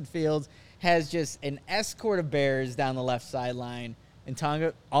off Justin Fields, has just an escort of Bears down the left sideline, and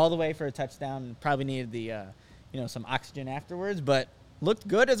Tonga all the way for a touchdown. And probably needed the some oxygen afterwards, but looked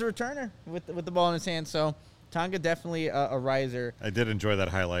good as a returner with the ball in his hand. So Tonga definitely a riser. I did enjoy that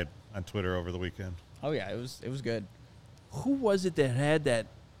highlight on Twitter over the weekend. Oh yeah, it was good. Who was it that had that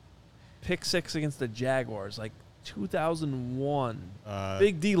pick six against the Jaguars, like 2001?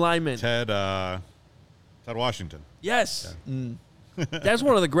 Big D lineman. Ted Washington. Yes. Yeah. That's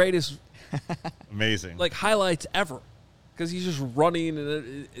one of the greatest Amazing. highlights ever because he's just running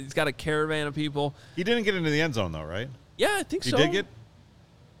and he's got a caravan of people. He didn't get into the end zone, though, right? Yeah, I think He so. did get?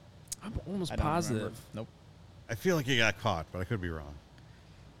 I'm almost I don't positive. remember. Nope. I feel like he got caught, but I could be wrong.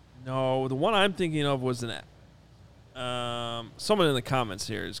 No, the one I'm thinking of was someone in the comments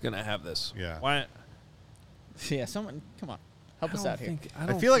here is going to have this. Yeah. Why? Yeah, someone, come on, help us out here.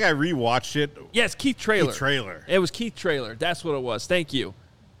 I feel like I rewatched it. Yes, Keith Traylor. Keith Traylor. It was Keith Traylor. That's what it was. Thank you.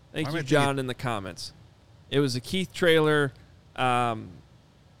 Thank Why you, am I John, thinking- in the comments. It was a Keith Traylor, and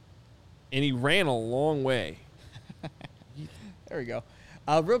he ran a long way. There we go.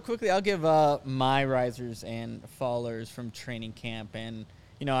 Real quickly, I'll give my risers and fallers from training camp, and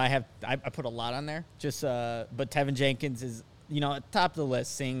I put a lot on there. But Tevin Jenkins is at the top of the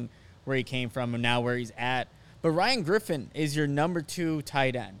list, seeing where he came from and now where he's at. But Ryan Griffin is your number 2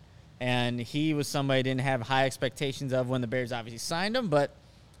 tight end, and he was somebody I didn't have high expectations of when the Bears obviously signed him, but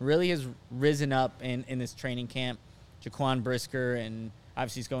really has risen up in this training camp. Jaquan Brisker, and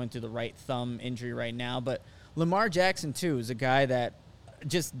obviously he's going through the right thumb injury right now, but Lamar Jackson, too, is a guy that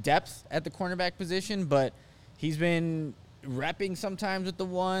just depth at the cornerback position, but he's been repping sometimes with the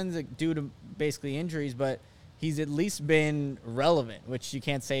ones due to basically injuries, but he's at least been relevant, which you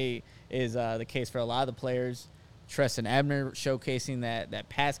can't say is the case for a lot of the players. Treston Abner showcasing that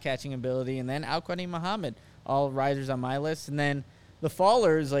pass-catching ability, and then Al-Qadim Muhammad, all risers on my list. And then the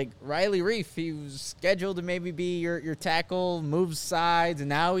fallers, like Riley Reif, he was scheduled to maybe be your tackle, moves sides, and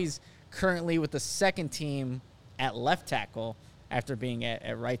now he's currently with the second team at left tackle after being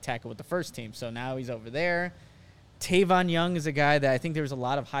at right tackle with the first team. So now he's over there. Tavon Young is a guy that I think there was a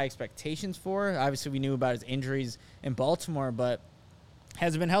lot of high expectations for. Obviously, we knew about his injuries in Baltimore, but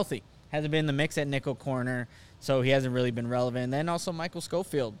hasn't been healthy. Hasn't been in the mix at nickel corner, so he hasn't really been relevant. And then also Michael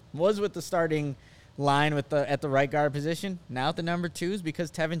Schofield was with the starting line at the right guard position. Now at the number 2s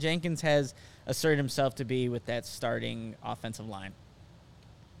because Tevin Jenkins has asserted himself to be with that starting offensive line.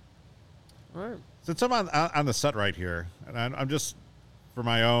 All right. Since I'm on the set right here, and I'm just, for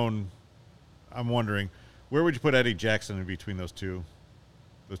my own, I'm wondering, where would you put Eddie Jackson in between those two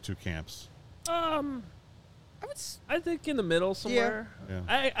camps? I think in the middle somewhere.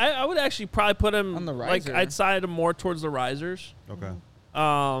 Yeah. I would actually probably put him On the like riser. I'd side him more towards the risers. Okay.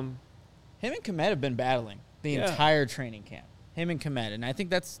 Him and Komet have been battling the entire training camp. Him and Komet, and I think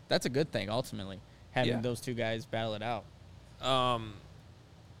that's a good thing ultimately, having those two guys battle it out.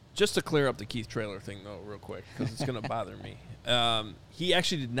 Just to clear up the Keith Traylor thing, though, real quick, because it's going to bother me. He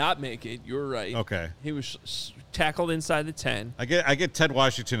actually did not make it. You're right. Okay. He was tackled inside the 10. I get Ted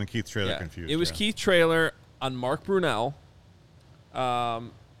Washington and Keith Traylor confused. It was Keith Traylor on Mark Brunell.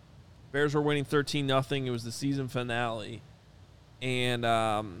 Bears were winning 13-0. It was the season finale. And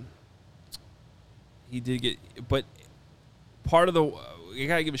he did get – but part of the – you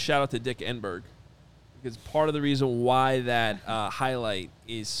got to give a shout-out to Dick Enberg. Because part of the reason why that highlight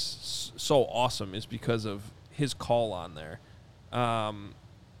is so awesome is because of his call on there.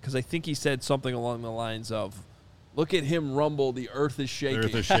 Because I think he said something along the lines of, Look at him rumble. The earth is shaking. The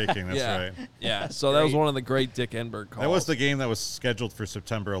earth is shaking. That's Yeah. right. Yeah, so that was one of the great Dick Enberg calls. That was the game that was scheduled for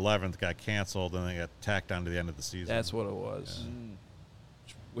September 11th, got canceled, and then got tacked on to the end of the season. That's what it was.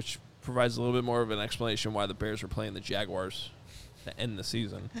 Which provides a little bit more of an explanation why the Bears were playing the Jaguars to end the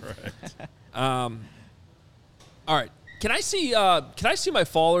season. Right. All right. Can I see my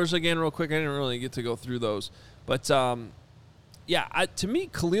fallers again real quick? I didn't really get to go through those. But, to me,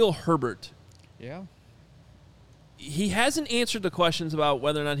 Khalil Herbert, Yeah. he hasn't answered the questions about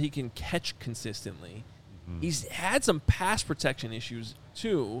whether or not he can catch consistently. Mm-hmm. He's had some pass protection issues,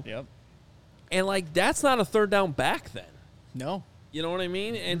 too. Yep. And, that's not a third down back then. No. You know what I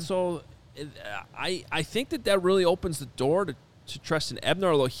mean? Mm-hmm. And so I think that really opens the door to Treston Ebner,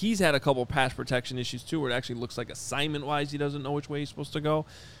 although he's had a couple of pass protection issues too, where it actually looks like assignment-wise he doesn't know which way he's supposed to go.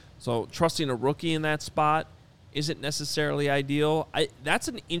 So trusting a rookie in that spot isn't necessarily ideal. That's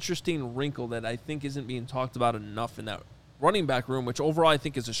an interesting wrinkle that I think isn't being talked about enough in that running back room, which overall I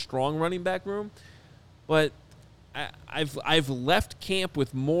think is a strong running back room. But I've left camp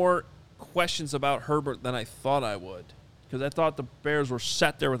with more questions about Herbert than I thought I would, because I thought the Bears were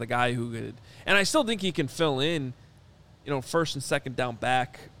set there with a guy who could, and I still think he can fill in, first and second down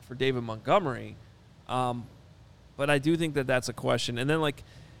back for David Montgomery. But I do think that that's a question. And then,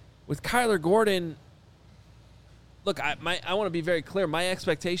 with Kyler Gordon, look, I want to be very clear. My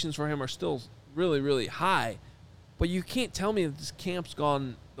expectations for him are still really, really high. But you can't tell me that this camp's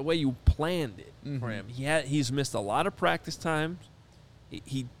gone the way you planned it for him. He's missed a lot of practice times.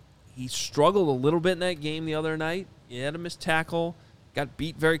 He struggled a little bit in that game the other night. He had a missed tackle. Got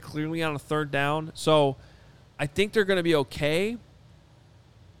beat very clearly on a third down. So I think they're going to be okay.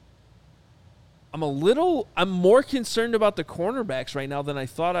 I'm more concerned about the cornerbacks right now than I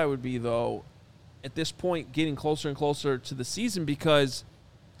thought I would be, though, at this point, getting closer and closer to the season, because,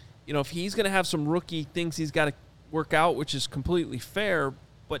 if he's going to have some rookie things he's got to work out, which is completely fair,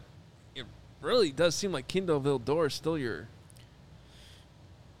 but it really does seem like Kendall Vildor is still your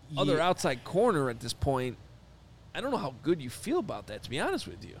other outside corner at this point. I don't know how good you feel about that, to be honest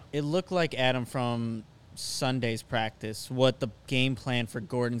with you. It looked like, Adam, from Sunday's practice, what the game plan for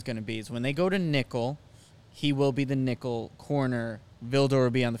Gordon's going to be is when they go to nickel, he will be the nickel corner. Vildor will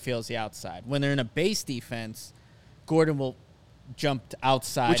be on the field as the outside. When they're in a base defense, Gordon will jump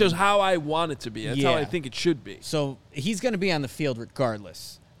outside. Which is how I want it to be. That's how I think it should be. So he's going to be on the field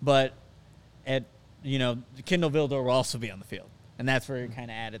regardless. But, Kendall Vildor will also be on the field. And that's where you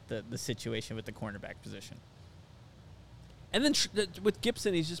kind of added the situation with the cornerback position. And then with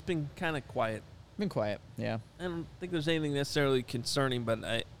Gibson, he's just been kind of quiet. Been quiet, yeah. I don't think there's anything necessarily concerning, but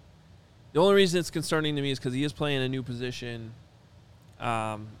the only reason it's concerning to me is because he is playing a new position.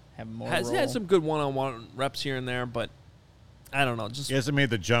 Have more has role. had some good one-on-one reps here and there, but I don't know. He hasn't made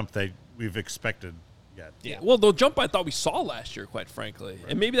the jump that we've expected yet. Yeah. Well, the jump I thought we saw last year, quite frankly,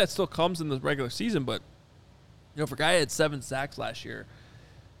 and maybe that still comes in the regular season. But for a guy who had 7 sacks last year,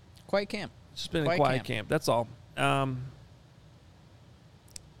 quiet camp. It's just been a quiet camp. That's all. Quiet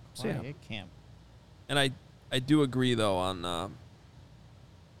camp. And I do agree, though, on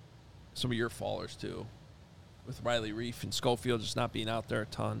some of your fallers, too. With Riley Reif and Schofield just not being out there a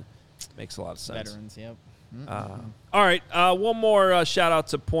ton. Makes a lot of sense. Veterans, yep. All right, one more shout-out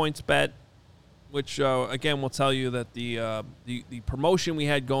to PointsBet, which, again, will tell you that the promotion we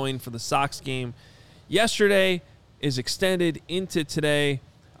had going for the Sox game yesterday is extended into today.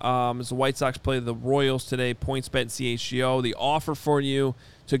 As the White Sox play the Royals today, PointsBet and CHGO. The offer for you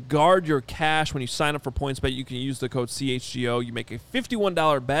to guard your cash when you sign up for PointsBet, you can use the code CHGO. You make a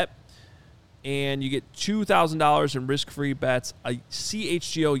 $51 bet, and you get $2,000 in risk-free bets, a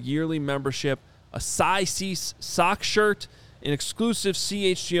CHGO yearly membership, a size C sock shirt, an exclusive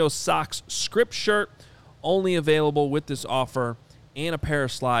CHGO Socks script shirt, only available with this offer, and a pair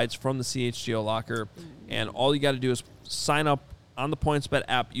of slides from the CHGO locker. And all you got to do is sign up on the PointsBet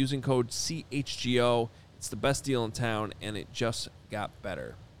app using code CHGO. It's the best deal in town, and it just got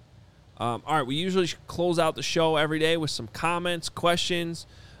better. All right, we usually close out the show every day with some comments, questions.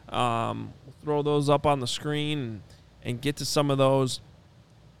 We'll throw those up on the screen and get to some of those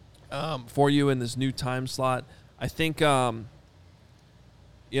for you in this new time slot. I think, one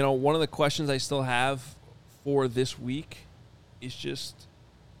of the questions I still have for this week is just,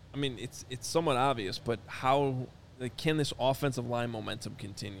 it's somewhat obvious, but how can this offensive line momentum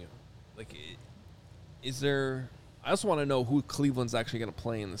continue? Is there? I also want to know who Cleveland's actually going to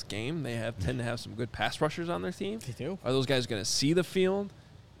play in this game. They tend to have some good pass rushers on their team. They do. Are those guys going to see the field?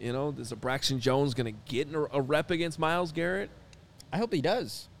 Is a Braxton Jones going to get a rep against Myles Garrett? I hope he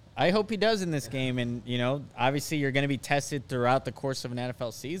does. I hope he does in this game. And, obviously you're going to be tested throughout the course of an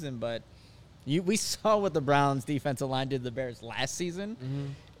NFL season, but We saw what the Browns' defensive line did to the Bears last season.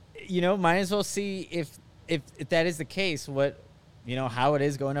 Mm-hmm. Might as well see if that is the case, how it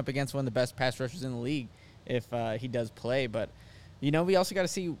is going up against one of the best pass rushers in the league if he does play. But, we also got to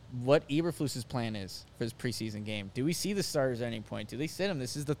see what Eberflus's plan is for his preseason game. Do we see the starters at any point? Do they sit him?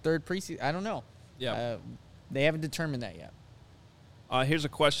 This is the third preseason. I don't know. Yeah. They haven't determined that yet. Here's a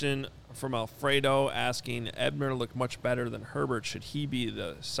question from Alfredo asking, Ebner looked much better than Herbert. Should he be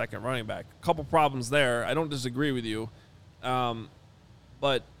the second running back? A couple problems there. I don't disagree with you.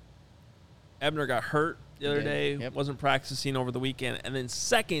 But Ebner got hurt the other day, wasn't practicing over the weekend. And then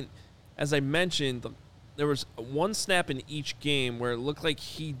second, as I mentioned, there was one snap in each game where it looked like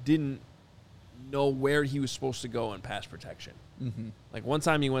he didn't know where he was supposed to go in pass protection. Mm-hmm. Like one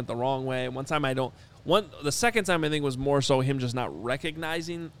time he went the wrong way. The second time I think was more so him just not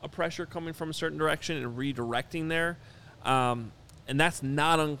recognizing a pressure coming from a certain direction and redirecting there. And that's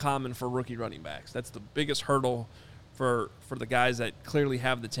not uncommon for rookie running backs. That's the biggest hurdle for the guys that clearly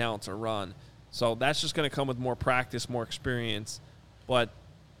have the talent to run. So that's just going to come with more practice, more experience. But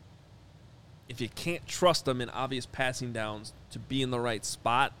if you can't trust them in obvious passing downs to be in the right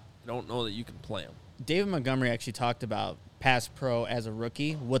spot, I don't know that you can play them. David Montgomery actually talked about pass pro as a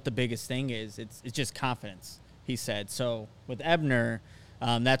rookie. What the biggest thing is, it's just confidence, he said. So with Ebner,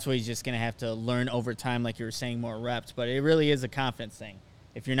 that's what he's just going to have to learn over time, like you were saying, more reps. But it really is a confidence thing.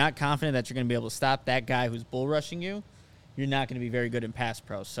 If you're not confident that you're going to be able to stop that guy who's bull rushing you, you're not going to be very good in pass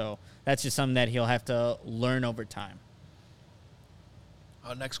pro. So that's just something that he'll have to learn over time.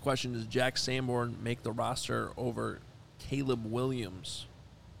 Next question, does Jack Sanborn make the roster over Caleb Williams?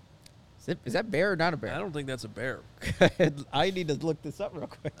 Is that bear or not a bear? I don't think that's a bear. I need to look this up real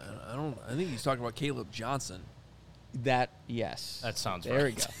quick. I think he's talking about Caleb Johnson. Yes. That sounds there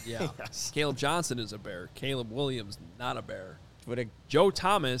right. There we go. Yeah. Yes. Caleb Johnson is a bear. Caleb Williams, not a bear. What Joe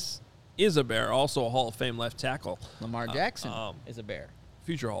Thomas is a bear, also a Hall of Fame left tackle. Lamar Jackson is a bear.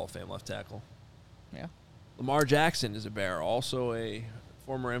 Future Hall of Fame left tackle. Yeah. Lamar Jackson is a bear, also a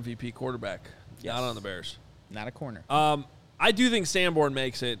former MVP quarterback. Yes. Not on the Bears. Not a corner. I do think Sanborn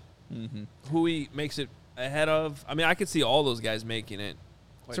makes it. Mm-hmm. Who he makes it ahead of. I mean, I could see all those guys making it.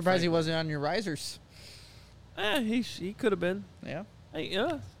 Surprised he wasn't on your risers. He could have been. Yeah.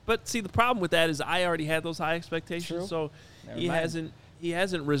 Yeah. But see, the problem with that is I already had those high expectations, True. so he hasn't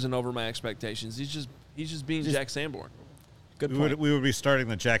risen over my expectations. He's just being Jack Sanborn. Good point. We would be starting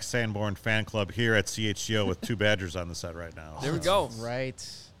the Jack Sanborn fan club here at CHGO with two Badgers on the set right now. There we go. Right.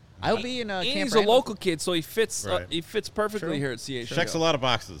 I'll be in a camp. He's a local kid, so he fits. Right. He fits perfectly True. here at CHGO. Checks a lot of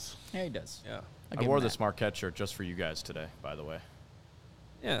boxes. Yeah, he does. Yeah. I wore this Marquette shirt just for you guys today, by the way.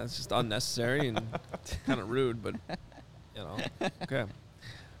 Yeah, it's just unnecessary and kind of rude, but okay.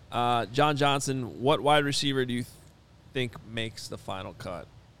 John Johnson, what wide receiver do you think makes the final cut?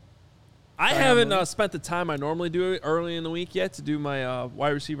 I haven't spent the time I normally do it early in the week yet to do my wide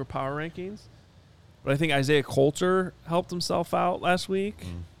receiver power rankings, but I think Isaiah Coulter helped himself out last week.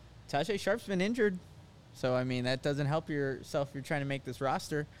 Tajay Sharp's been injured, so I mean that doesn't help yourself if you're trying to make this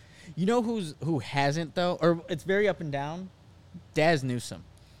roster. You know who hasn't though, or it's very up and down. Daz Newsome,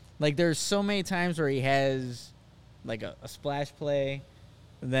 like there's so many times where he has like a splash play,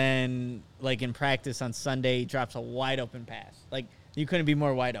 then like in practice on Sunday he drops a wide open pass. Like you couldn't be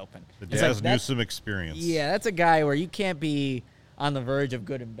more wide open. The It's Daz like Newsome experience. Yeah, that's a guy where you can't be on the verge of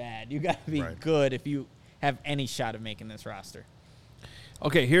good and bad. You got to be Right. good if you have any shot of making this roster.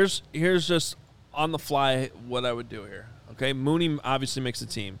 Okay, here's just on the fly what I would do here. Okay, Mooney obviously makes the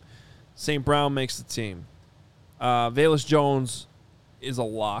team. St. Brown makes the team. Velus Jones is a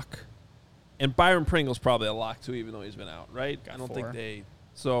lock. And Byron Pringle's probably a lock too, even though he's been out, right? I don't think they.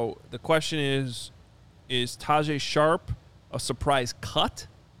 So the question is Tajay Sharp a surprise cut?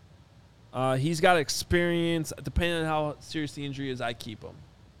 He's got experience. Depending on how serious the injury is, I keep him.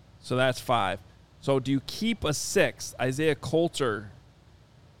 So that's 5. So do you keep a 6? Isaiah Coulter,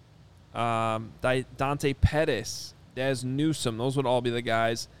 Dante Pettis, Daz Newsome. Those would all be the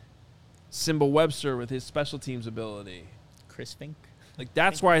guys. Simba Webster with his special teams ability. Chris Fink. Like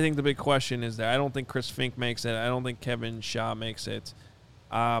that's where I think the big question is there. I don't think Chris Fink makes it. I don't think Kevin Shaw makes it.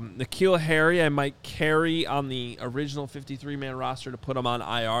 N'Keal Harry, I might carry on the original 53-man roster to put him on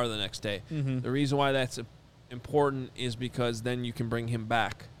IR the next day. Mm-hmm. The reason why that's important is because then you can bring him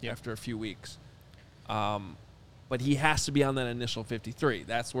back after a few weeks. But he has to be on that initial 53.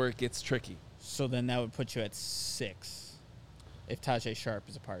 That's where it gets tricky. So then that would put you at 6 if Tajay Sharp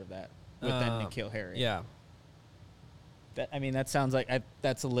is a part of that with then N'Keal Harry. Yeah. That sounds like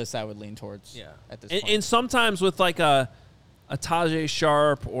that's a list I would lean towards. Yeah. At this point. And sometimes with like a Tajay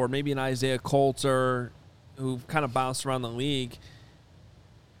Sharp or maybe an Isaiah Coulter who kind of bounced around the league,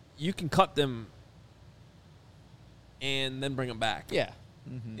 you can cut them and then bring them back. Yeah.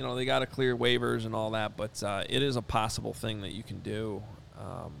 You know, they got to clear waivers and all that, but it is a possible thing that you can do.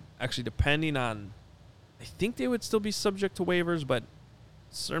 Actually, depending on, I think they would still be subject to waivers, but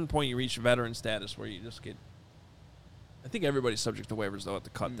at a certain point you reach veteran status where you just get, I think everybody's subject to waivers, though, at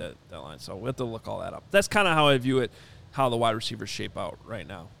the cut deadline. So we have to look all that up. That's kind of how I view it, how the wide receivers shape out right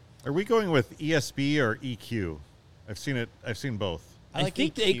now. Are we going with ESB or EQ? I've seen both. I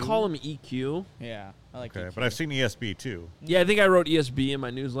think they call them EQ. Yeah, I like Okay, EQ. but I've seen ESB too. Yeah, I think I wrote ESB in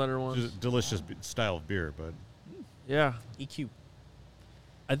my newsletter once. Just delicious style of beer, but Yeah. EQ.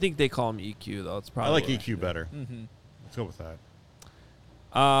 I think they call them EQ, though. It's probably I like what EQ better. Let's go with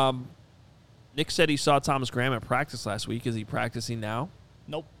that. Nick said he saw Thomas Graham at practice last week. Is he practicing now?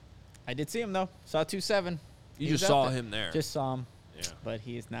 Nope. I did see him, though. Saw 2-7. You He was just out saw him there. Just saw him. Yeah. But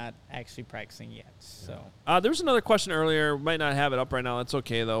he is not actually practicing yet. So There was another question earlier. Might not have it up right now. That's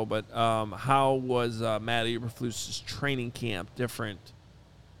okay, though. But how was Matt Eberflus's training camp different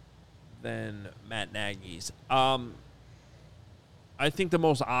than Matt Nagy's? I think the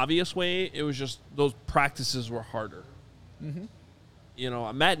most obvious way, it was just those practices were harder. You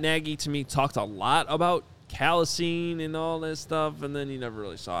know, Matt Nagy, to me, talked a lot about callousing and all this stuff, and then you never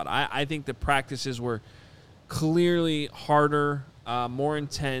really saw it. I think the practices were clearly harder, more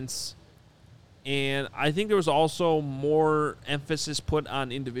intense, and I think there was also more emphasis put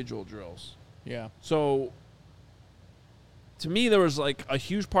on individual drills. yeah. So, to me, there was like a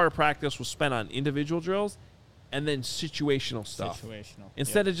huge part of practice was spent on individual drills and then situational stuff.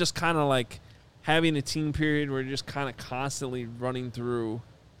 Instead of just kind of like having a team period where you're just kind of constantly running through,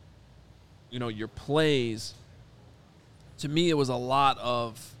 you know, your plays. To me, it was a lot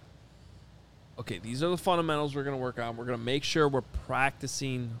of, okay, these are the fundamentals we're going to work on. We're going to make sure we're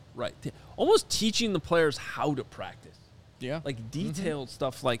practicing right. Almost teaching the players how to practice. Yeah. Like detailed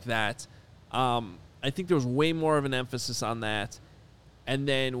stuff like that. I think there was way more of an emphasis on that. And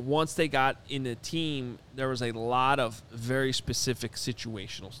then once they got in the team, there was a lot of very specific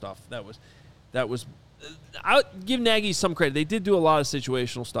situational stuff. That was I would give Nagy some credit. They did do a lot of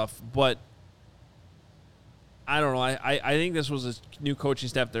situational stuff, but I don't know. I think this was a new coaching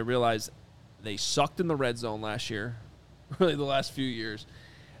staff that realized they sucked in the red zone last year, really the last few years.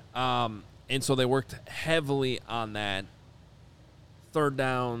 And so they worked heavily on that. Third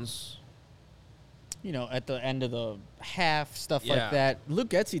downs. You know, at the end of the half, stuff Yeah. like that. Luke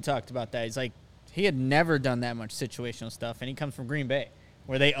Getsy talked about that. He's like, he had never done that much situational stuff, and he comes from Green Bay,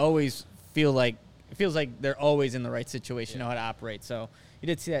 where they always feel like, it feels like they're always in the right situation, know how to operate. So you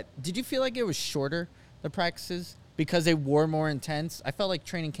did see that. Did you feel like it was shorter, the practices, because they were more intense? I felt like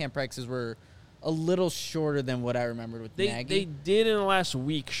training camp practices were a little shorter than what I remembered with Nagy. They did in the last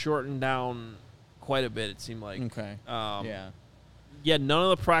week shorten down quite a bit, it seemed like. Okay. Yeah. Yeah, none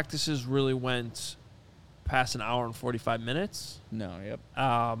of the practices really went past an hour and 45 minutes. No, yep.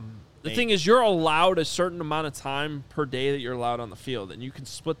 The thing is, you're allowed a certain amount of time per day that you're allowed on the field, and you can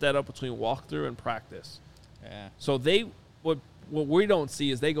split that up between walkthrough and practice. Yeah. So what we don't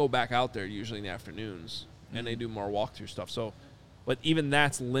see is they go back out there usually in the afternoons, and they do more walkthrough stuff. So, but even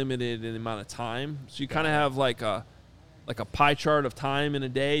that's limited in the amount of time. So you kind of have like a pie chart of time in a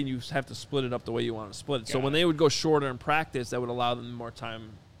day, and you have to split it up the way you want to split it. So when they would go shorter in practice, that would allow them more time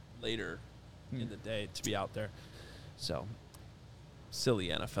later in the day to be out there. So silly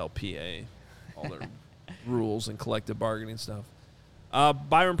NFLPA, all their rules and collective bargaining stuff.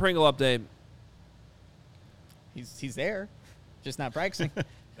 Byron Pringle update. He's there, just not practicing.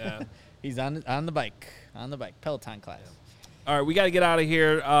 Yeah. He's on the bike, Peloton class. All right, we got to get out of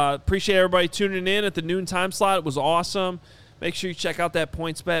here. Appreciate everybody tuning in at the noon time slot. It was awesome. Make sure you check out that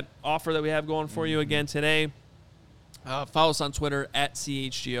PointsBet offer that we have going for you again today. Follow us on Twitter at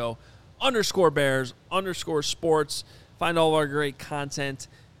CHGO_Bears_sports. Find all of our great content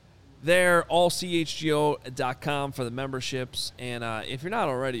there, allchgo.com for the memberships. And if you're not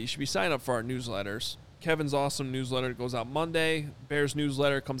already, you should be signing up for our newsletters. Kevin's awesome newsletter goes out Monday. Bears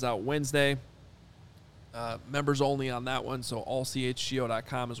newsletter comes out Wednesday. Members only on that one, so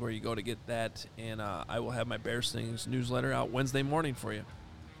allchgo.com is where you go to get that. And I will have my Bears Things newsletter out Wednesday morning for you.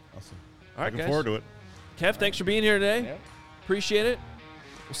 Awesome. All right, Looking guys. forward to it. Kev, thanks for being here today. Yep. Appreciate it.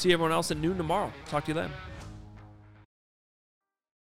 We'll see everyone else at noon tomorrow. Talk to you then.